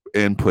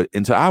and put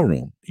into our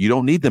room. You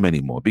don't need them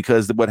anymore,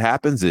 because what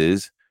happens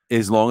is,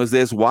 as long as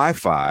there's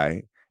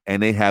Wi-Fi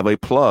and they have a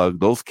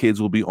plug, those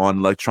kids will be on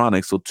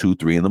electronics till 2,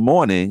 3 in the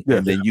morning. Yeah.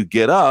 And then you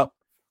get up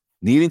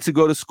needing to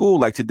go to school.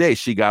 Like today,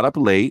 she got up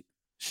late.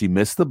 She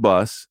missed the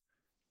bus,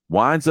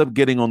 winds up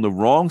getting on the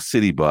wrong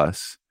city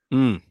bus,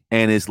 and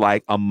is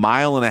like a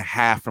mile and a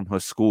half from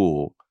her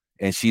school.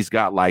 And she's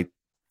got like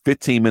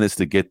 15 minutes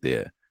to get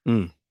there.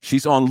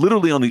 She's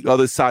literally on the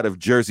other side of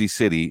Jersey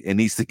City and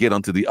needs to get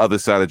onto the other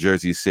side of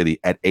Jersey City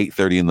at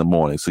 8:30 in the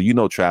morning. So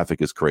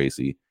traffic is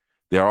crazy.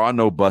 There are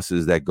no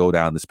buses that go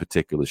down this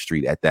particular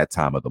street at that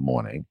time of the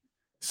morning.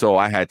 So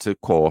I had to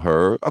call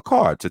her a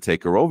car to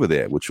take her over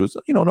there, which was,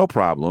 no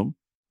problem.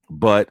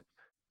 But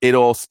it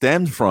all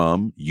stemmed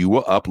from, you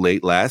were up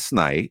late last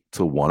night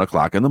till 1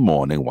 o'clock in the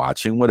morning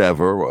watching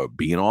whatever, or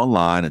being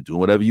online and doing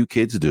whatever you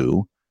kids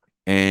do.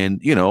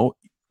 And,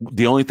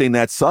 the only thing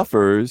that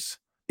suffers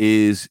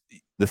is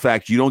the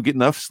fact you don't get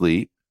enough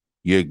sleep.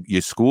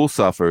 Your school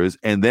suffers.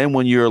 And then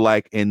when you're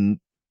like in,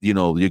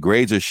 your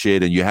grades are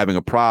shit and you're having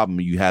a problem,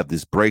 you have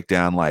this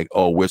breakdown like,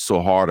 oh, we're so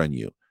hard on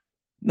you.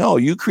 No,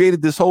 you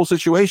created this whole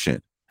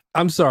situation.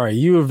 I'm sorry.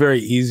 You were very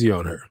easy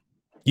on her.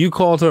 You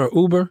called her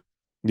Uber?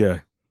 Yeah.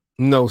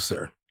 No,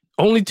 sir.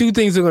 Only 2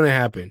 things are going to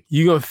happen.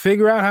 You're going to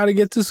figure out how to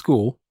get to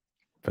school.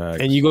 Facts.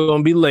 And you're going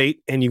to be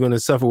late, and you're going to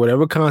suffer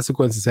whatever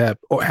consequences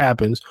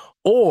happens,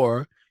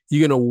 or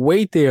you're going to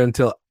wait there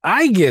until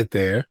I get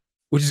there,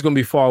 which is going to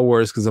be far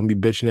worse, because I'm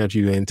going to be bitching at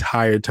you the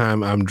entire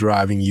time I'm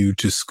driving you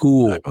to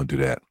school. Don't do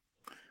that.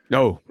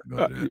 No.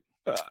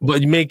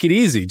 But you make it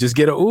easy. Just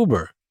get an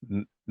Uber.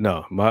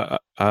 No.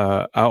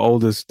 Our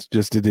oldest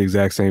just did the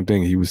exact same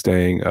thing. He was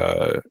staying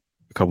a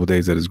couple of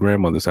days at his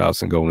grandmother's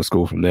house and going to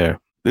school from there.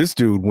 This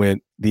dude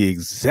went the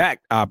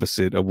exact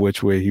opposite of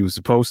which way he was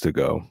supposed to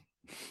go.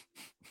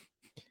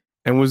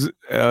 And was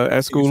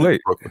at school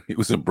late. He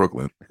was in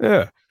Brooklyn.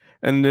 Yeah.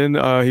 And then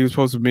he was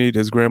supposed to meet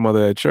his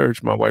grandmother at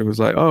church. My wife was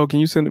like, "Oh,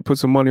 can you put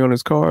some money on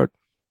his card?"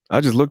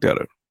 I just looked at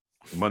her.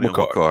 Money on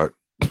what card?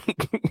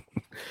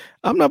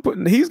 I'm not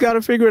putting. He's got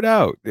to figure it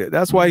out.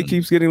 That's why he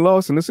keeps getting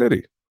lost in the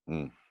city.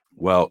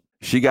 Well,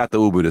 she got the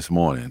Uber this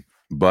morning,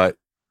 but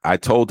I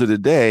told her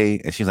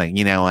today, and she's like,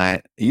 "You know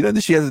what?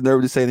 She has the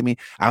nerve to say to me,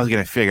 I was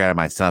going to figure it out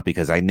myself,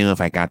 because I knew if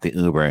I got the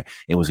Uber,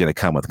 it was going to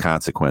come with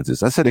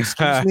consequences." I said,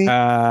 "Excuse me?"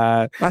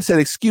 I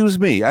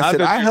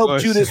said, "I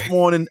helped you this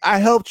morning. I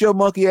helped your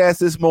monkey ass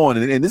this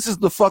morning, and this is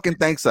the fucking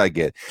thanks I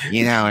get."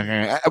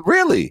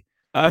 Really?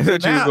 I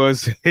thought you were Now- going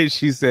to say,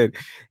 she said,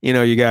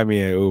 you got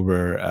me an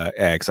Uber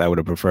X. I would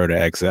have preferred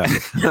an XL.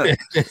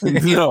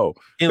 No,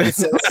 It was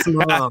so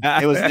small.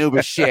 it was an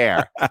Uber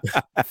share.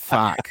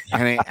 Fuck.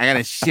 I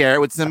gotta share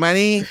it with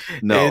somebody.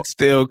 No, It's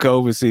still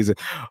COVID season.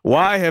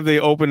 Why have they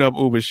opened up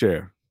Uber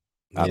Share?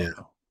 I Yeah. don't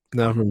know.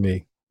 Not for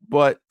me.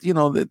 But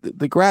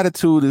the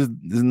gratitude is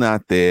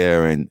not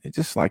there, and it's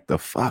just like the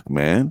fuck,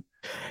 man.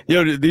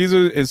 These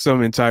are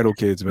some entitled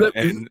kids, man. Look,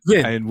 And,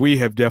 yeah. and we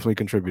have definitely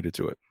contributed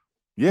to it.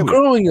 Yeah,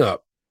 Growing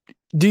up,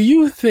 do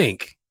you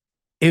think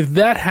if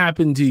that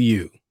happened to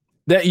you,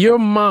 that your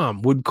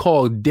mom would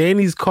call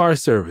Danny's car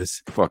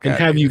service fuck and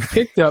outta have here. you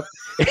picked up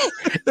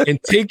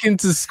and taken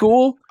to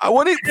school? I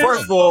wouldn't.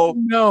 First of all,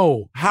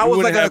 No. how You was I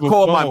wouldn't gonna have a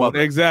call my phone. mother?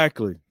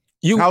 Exactly.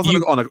 How was I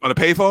on a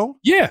payphone?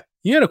 Yeah,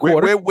 you had a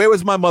quarter. Where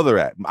was my mother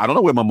at? I don't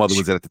know where my mother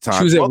was at the time.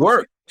 She was at Mother-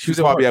 work. She was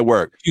probably at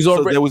work. She was So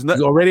already, there was she was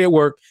no. already at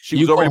work. She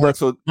You was already call at work.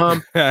 So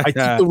Mom, I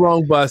took the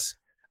wrong bus.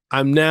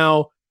 I'm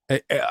now.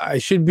 I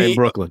should be in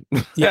Brooklyn.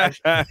 Yeah.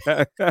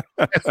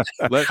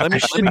 let I me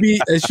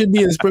should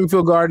be in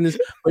Springfield Gardens,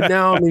 but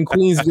now I'm in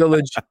Queens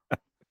Village.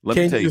 let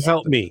me Can tell you you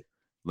help something. me?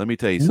 Let me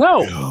tell you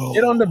something. No,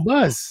 get on the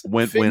bus.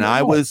 When Figure I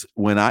it out. was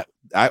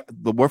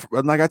the work,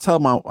 like I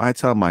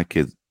tell my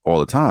kids all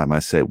the time. I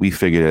said we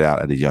figured it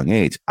out at a young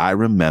age. I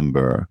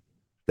remember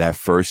that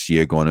first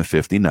year going to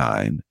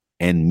 59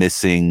 and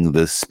missing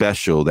the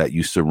special that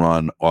used to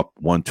run up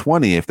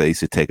 120 if they used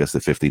to take us to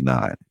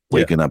 59.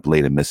 Waking up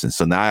late and missing.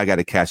 So now I got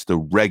to catch the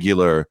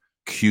regular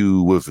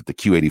Q with the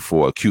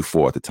Q84,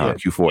 Q4 at the time,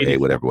 Yeah, Q4A, 84.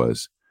 whatever it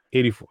was.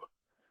 84.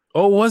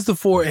 Oh, it was the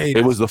 4A?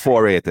 It was the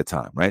 4A at the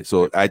time, right?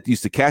 So I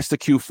used to catch the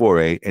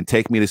Q4A and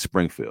take me to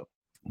Springfield.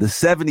 The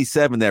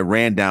 77 that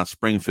ran down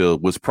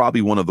Springfield was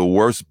probably one of the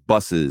worst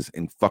buses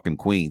in fucking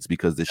Queens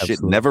because the shit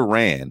Absolutely. never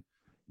ran,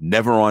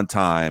 never on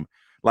time.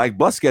 Like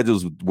bus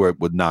schedules were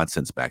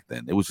nonsense back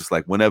then. It was just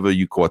like whenever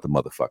you caught the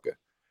motherfucker.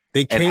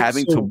 They And came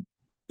having so, to,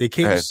 they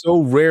came ahead.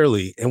 so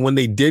rarely, and when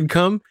they did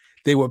come,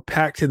 they were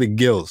packed to the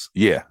gills.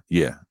 yeah,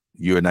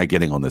 you're not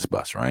getting on this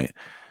bus, right?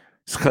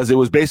 Because it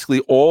was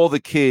basically all the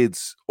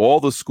kids, all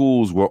the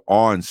schools were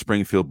on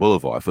Springfield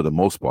Boulevard for the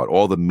most part.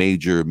 All the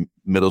major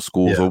middle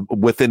schools Yeah. or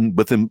within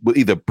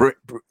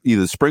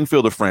either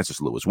Springfield or Francis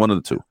Lewis, one of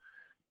the two.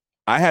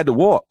 I had to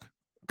walk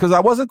because I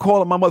wasn't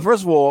calling my mother.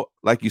 First of all,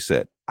 like you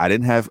said, I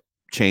didn't have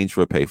change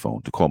for a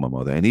payphone to call my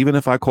mother. And even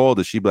if I called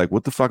her, she'd be like,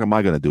 what the fuck am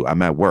I going to do?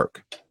 I'm at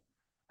work.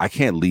 I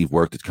can't leave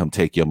work to come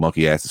take your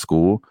monkey ass to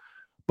school.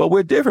 But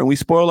we're different. We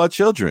spoil our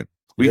children.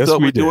 Yes,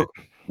 we did.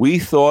 We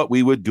thought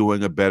we were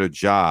doing a better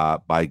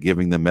job by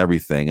giving them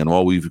everything, and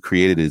all we've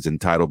created is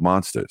entitled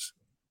monsters.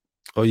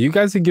 Oh, you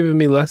guys are giving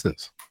me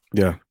lessons.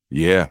 Yeah.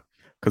 Yeah.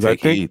 Because I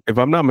Take think, heed. if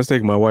I'm not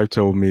mistaken, my wife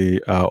told me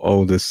our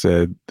oldest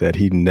said that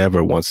he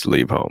never wants to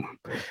leave home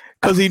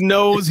because he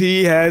knows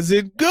he has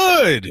it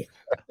good.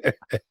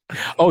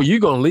 Oh, you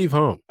gonna leave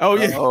home? Oh,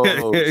 yeah.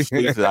 Oh,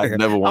 shit, I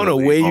never I wanna don't know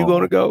leave where you're home.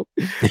 going to go,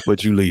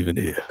 but you leaving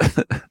here.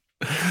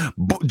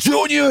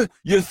 Junior,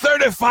 you're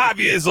 35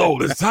 years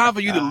old. It's time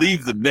for you to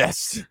leave the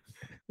nest.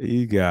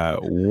 He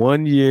got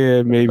 1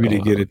 year maybe to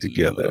get it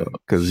together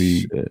because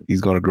Shit.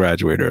 he's going to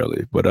graduate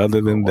early. But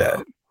other than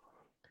that,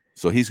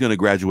 So he's going to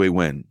graduate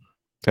when?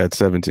 at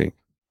 17.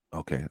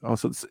 Okay. Oh,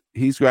 so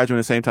he's graduating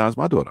the same time as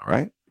my daughter,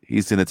 right?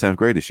 He's in the 10th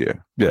grade this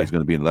year. Yeah. He's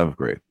going to be in 11th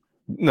grade.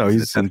 No,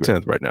 He's he's in in the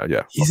 10th 10th right now.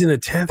 Yeah. He's in the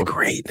 10th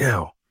grade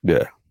now.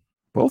 Yeah.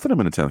 Both of them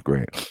in the 10th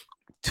grade.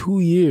 2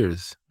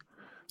 years.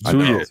 I 2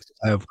 know. years.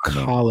 Of I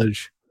know.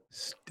 college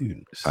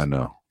students. I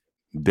know.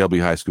 They'll be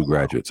high school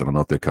graduates. I don't know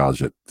if they're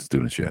college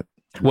students yet.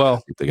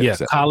 Well, If they get yeah,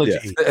 accepted. college.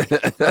 Yeah.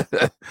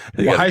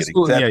 You Well, gotta high get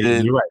school. Yeah,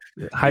 accepted. you're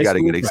right. High You got to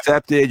school, get right.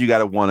 accepted. You got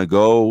to want to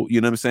go. You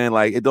know what I'm saying?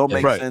 Like, it don't Yeah.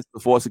 make Right. sense to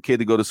force a kid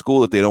to go to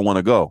school if they don't want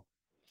to go.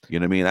 You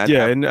know what I mean?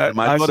 Yeah. And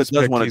my I daughter does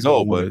suspect want to he's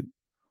go, gonna but wanna-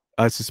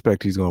 I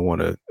suspect he's going to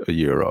want a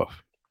year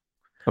off.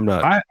 I'm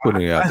not I-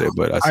 putting it out there,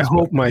 but I I suspect.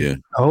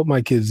 hope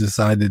my kids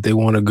decide that they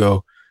want to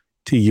go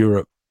to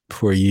Europe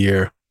for a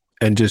year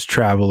and just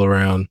travel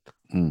around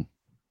Mm.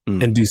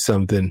 and do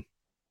something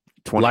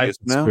 20 life years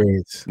from now?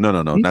 experience.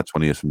 No, Hmm? not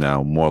 20 years from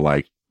now. More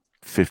like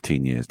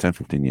 15 years, 10,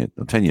 15 years,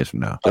 no, 10 years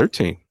from now.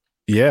 13.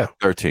 Yeah,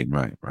 13,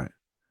 right.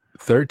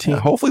 13.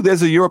 Hopefully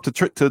there's a Europe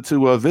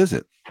to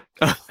visit.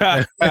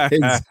 Exactly.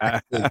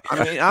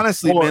 I mean,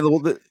 honestly, Or-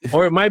 man.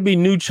 Or it might be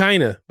New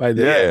China by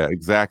then. Yeah,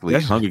 exactly.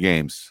 That's- Hunger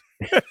Games.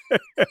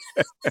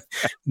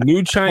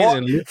 New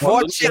China.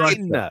 Four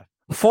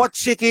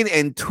chicken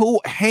and 2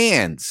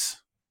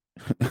 hands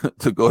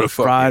to go to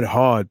fucking Fried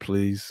hard,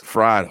 please.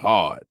 fried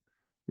hard.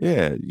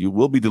 Yeah, you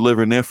will be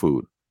delivering their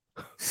food.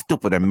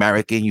 Stupid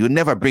American, you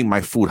never bring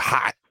my food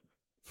hot.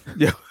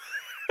 Yeah.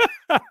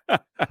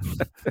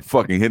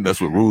 Fucking hitting us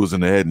with rules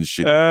in the head and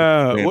shit.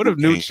 Man, What if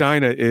New can't-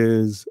 China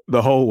is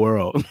the whole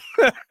world?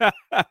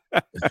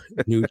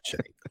 New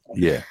China.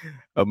 Yeah,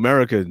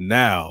 America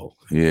now,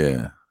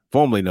 yeah,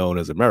 formerly known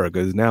as America,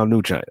 is now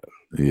New China.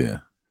 yeah.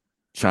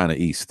 China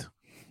East.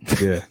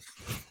 Yeah.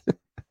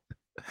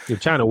 Yeah,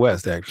 China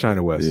West, actually.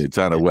 China West. Yeah,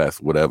 China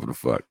West, whatever the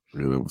fuck. You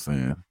know what I'm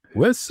saying?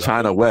 West.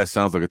 China West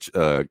sounds like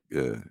a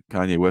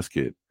Kanye West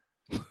kid.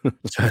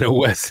 China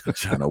West.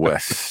 China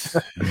West.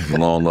 His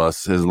long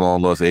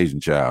lost Asian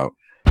child.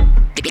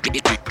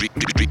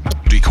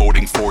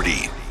 Decoding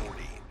 40.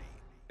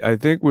 I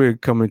think we're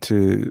coming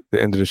to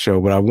the end of the show,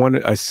 but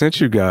I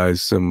sent you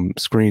guys some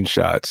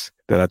screenshots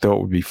that I thought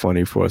would be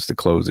funny for us to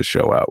close the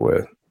show out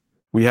with.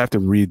 We have to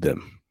read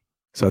them.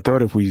 So I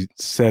thought if we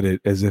said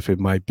it as if it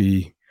might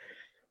be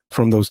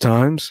from those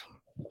times,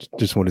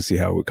 just want to see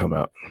how it would come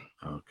out.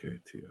 Okay,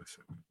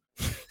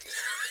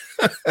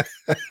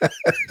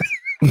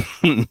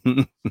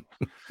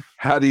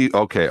 How do you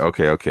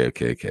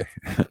okay.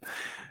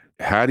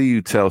 How do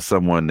you tell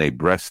someone they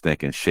breath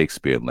stink in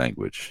Shakespeare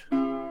language?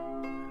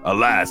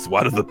 Alas,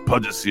 why does the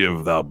pungency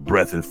of thy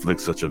breath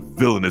inflict such a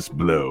villainous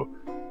blow,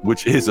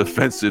 which is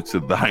offensive to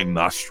thy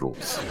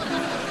nostrils?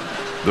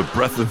 The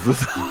breath of the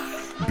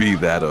be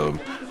that of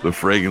the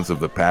fragrance of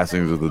the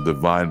passings of the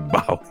divine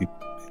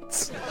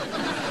bowels.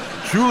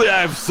 Truly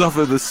I have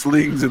suffered the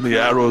slings and the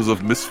arrows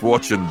of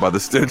misfortune by the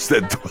stench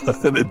that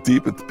dwelleth in the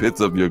deepest pits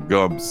of your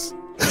gums.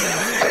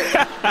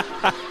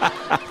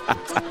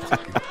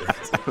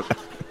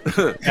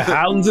 The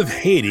hounds of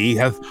Hades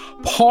have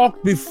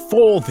parked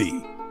before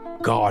thee,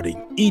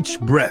 guarding each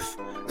breath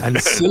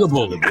and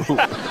syllable.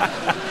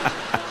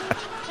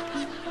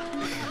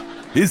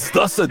 Is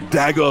thus a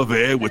dagger of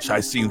air which I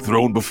seen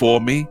thrown before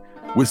me,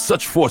 with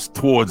such force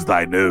towards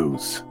thy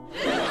nose?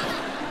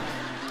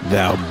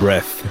 Thou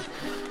breath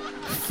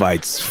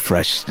fights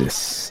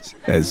freshness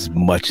as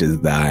much as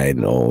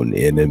thine own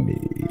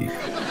enemy.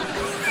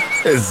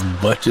 As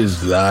much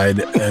as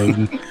thine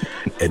own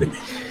enemy.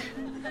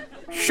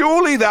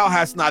 Surely thou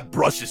hast not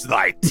brushed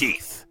thy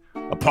teeth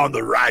upon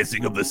the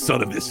rising of the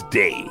sun of this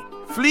day.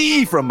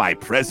 Flee from my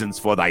presence,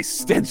 for thy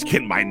stench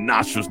can my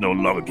nostrils no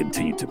longer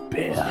continue to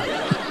bear.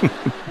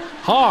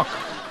 Hark!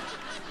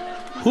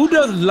 Who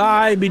doth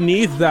lie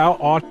beneath thou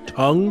art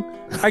tongue?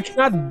 I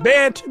cannot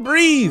bear to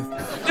breathe.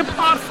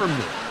 Depart from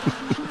me.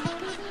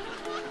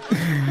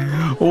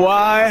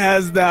 Why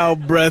hast thou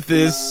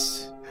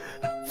breathest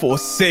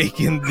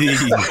forsaken thee?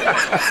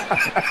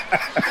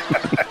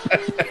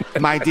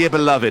 My dear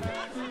beloved,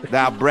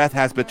 thou breath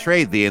has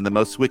betrayed thee in the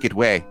most wicked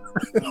way.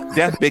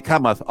 Death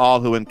becometh all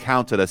who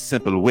encountered a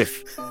simple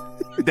whiff.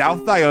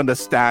 Doth thou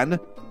understand?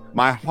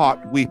 My heart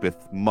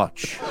weepeth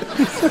much.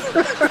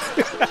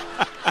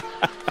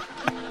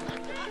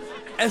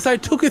 As I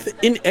tooketh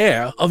in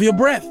air of your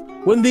breath,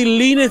 when thee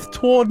leaneth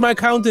toward my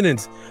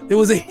countenance, there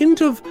was a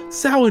hint of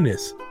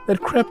sourness that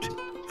crept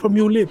from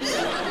your lips.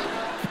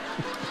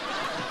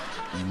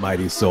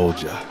 Mighty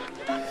soldier,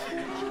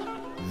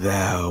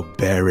 thou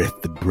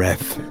bearest the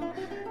breath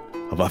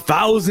of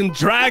 1,000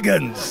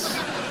 dragons.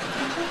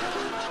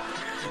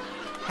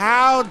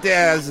 How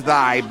dares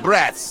thy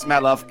breath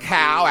smell of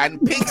cow and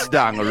pig's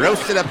dung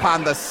roasted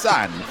upon the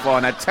sun for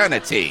an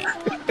eternity?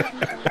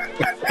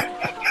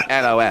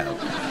 LOL.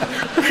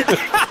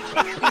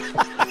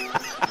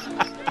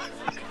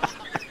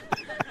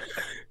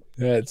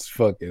 That's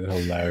fucking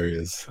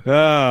hilarious.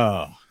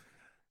 Oh,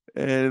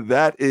 And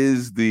that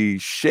is the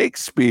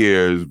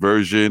Shakespeare's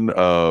version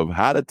of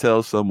how to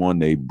tell someone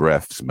they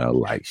breath smell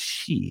like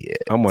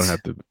shit. I'm going to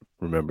have to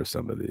remember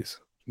some of these.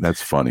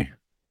 That's funny.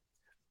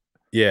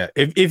 Yeah,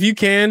 if you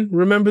can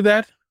remember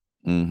that.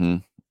 Mm-hmm.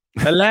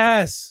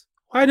 Alas,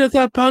 why doth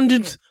that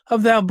pungence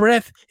of thy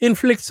breath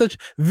inflict such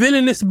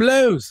villainous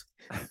blows?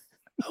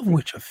 Of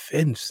which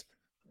offense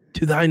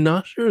to thy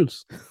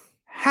nostrils?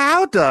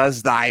 How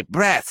does thy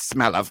breath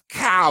smell of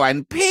cow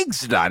and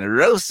pig's dung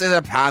roasted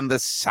upon the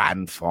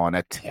sun for an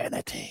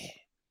eternity?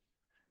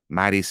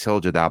 Mighty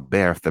soldier, thou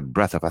bearest the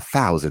breath of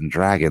 1,000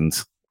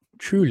 dragons.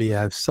 Truly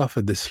I have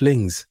suffered the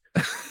slings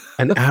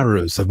and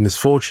arrows of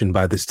misfortune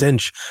by the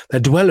stench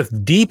that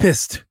dwelleth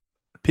deepest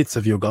pits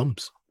of your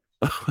gums.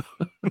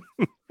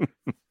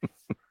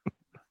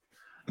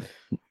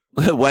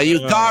 Were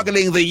you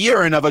gargling the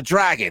urine of a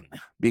dragon?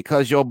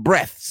 Because your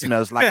breath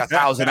smells like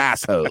 1,000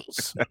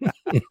 assholes.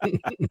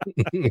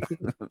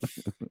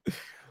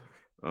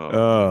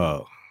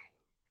 Oh.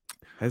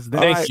 Has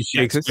that Thank you,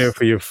 Shakespeare,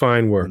 for your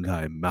fine work. in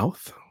thy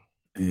mouth?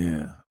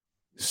 Yeah.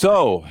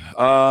 So,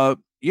 I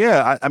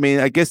mean,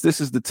 I guess this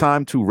is the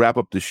time to wrap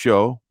up the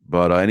show.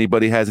 But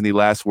anybody has any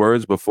last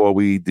words before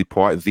we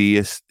depart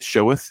the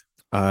showeth?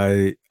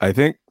 I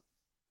think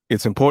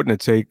it's important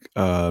to take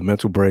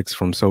mental breaks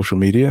from social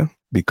media,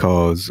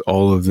 because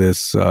all of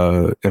this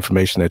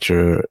information that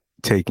you're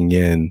taking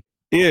in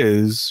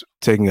is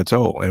taking a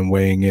toll and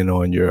weighing in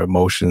on your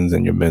emotions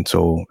and your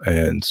mental.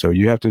 And so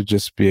you have to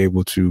just be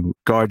able to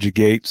guard your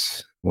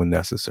gates when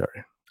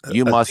necessary.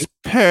 You must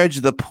purge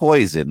the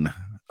poison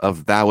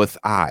of thou'th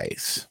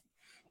eyes.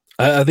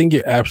 I think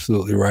you're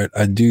absolutely right.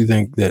 I do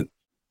think that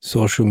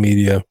social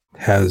media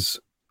has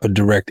a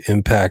direct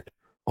impact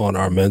on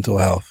our mental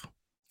health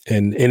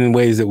and in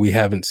ways that we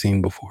haven't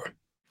seen before.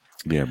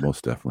 Yeah,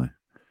 most definitely.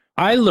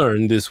 I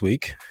learned this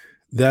week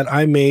that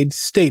I made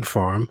State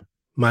Farm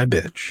my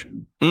bitch.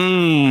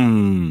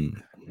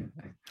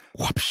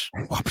 Whoosh,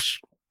 whoosh.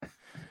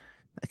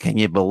 Can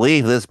you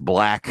believe this,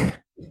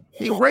 Black?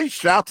 He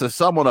reached out to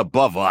someone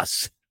above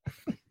us.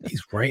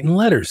 He's writing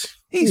letters.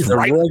 He's a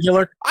writing-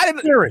 regular. I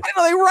didn't parent.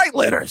 know they write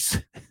letters.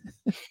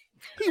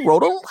 He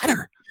wrote a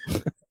letter.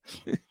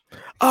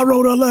 I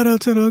wrote a letter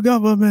to the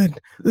government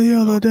the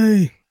other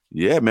day.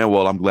 Yeah, man.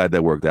 Well, I'm glad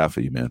that worked out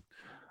for you, man.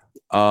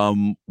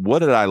 What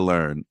did I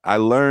learn? I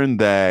learned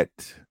that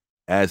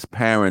as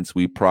parents,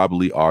 we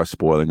probably are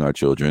spoiling our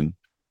children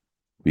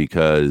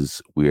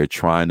because we are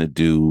trying to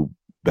do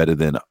better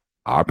than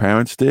our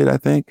parents did, I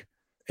think.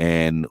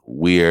 And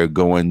we're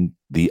going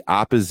the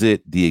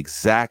opposite, the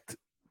exact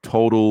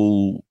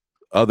total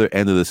other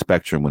end of the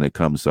spectrum when it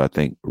comes to, I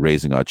think,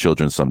 raising our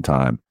children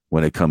sometime,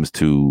 when it comes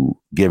to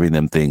giving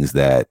them things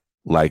that,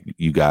 like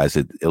you guys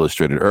had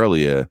illustrated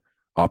earlier,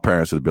 our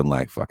parents would have been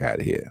like, fuck out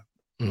of here.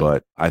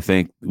 But I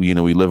think, we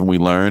live and we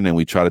learn, and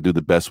we try to do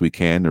the best we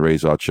can to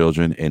raise our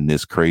children in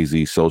this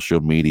crazy social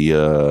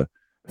media,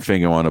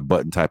 finger on a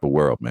button type of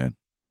world, man.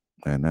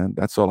 And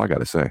that's all I got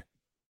to say.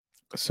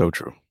 So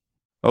true.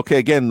 Okay,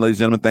 again, ladies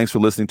and gentlemen, thanks for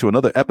listening to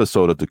another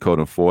episode of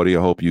Decoding 40.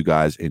 I hope you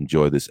guys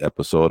enjoy this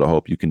episode. I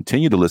hope you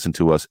continue to listen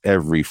to us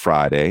every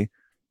Friday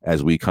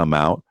as we come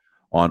out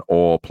on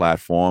all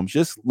platforms.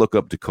 Just look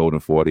up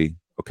Decoding 40.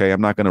 Okay,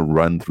 I'm not going to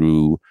run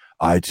through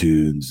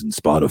iTunes and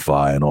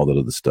Spotify and all that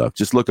other stuff.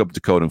 Just look up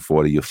Decoding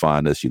 40. You'll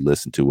find us. You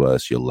listen to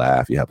us. You'll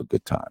laugh. You have a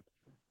good time.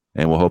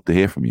 And we'll hope to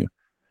hear from you.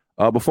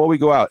 Before we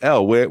go out,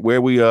 El, where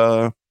we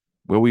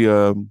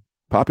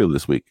popular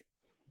this week?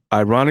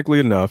 Ironically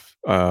enough,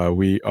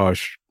 we are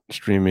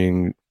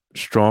streaming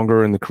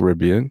Stronger in the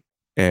Caribbean,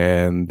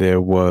 and there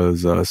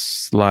was a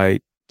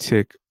slight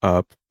tick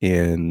up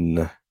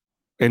in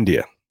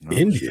India.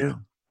 India.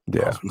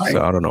 Yeah, Right.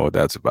 so I don't know what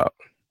that's about.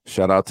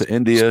 Shout out to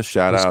India.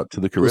 Shout out to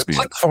the Those Caribbean.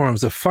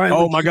 platforms are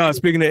finally. Oh my God!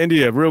 Speaking of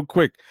India, real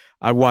quick,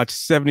 I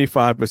watched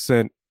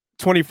 25%,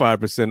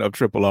 25% of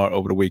Triple R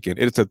over the weekend.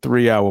 It's a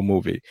 3-hour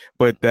movie,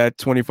 but that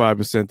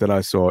 25% that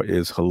I saw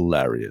is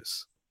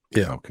hilarious.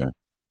 Yeah. Okay.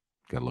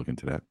 Got to look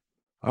into that.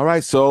 All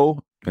right.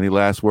 So, any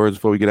last words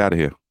before we get out of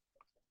here?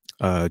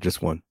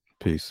 Just one.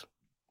 Peace.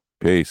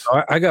 Peace.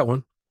 Oh, I got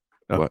one.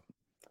 What?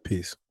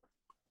 Peace.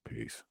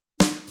 Peace.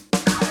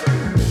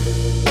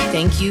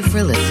 Thank you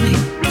for listening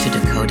to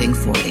Decoding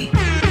 40.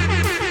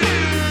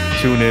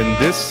 Tune in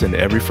this and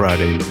every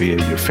Friday via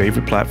your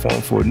favorite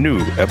platform for a new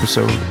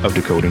episode of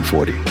Decoding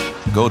 40.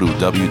 Go to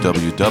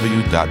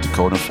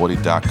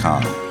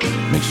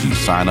www.decoding40.com. Make sure you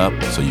sign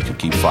up so you can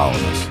keep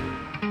following us.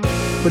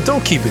 But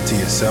don't keep it to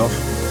yourself.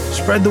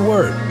 Spread the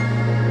word.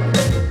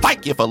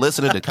 Thank you for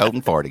listening to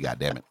Decoding 40,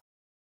 goddammit.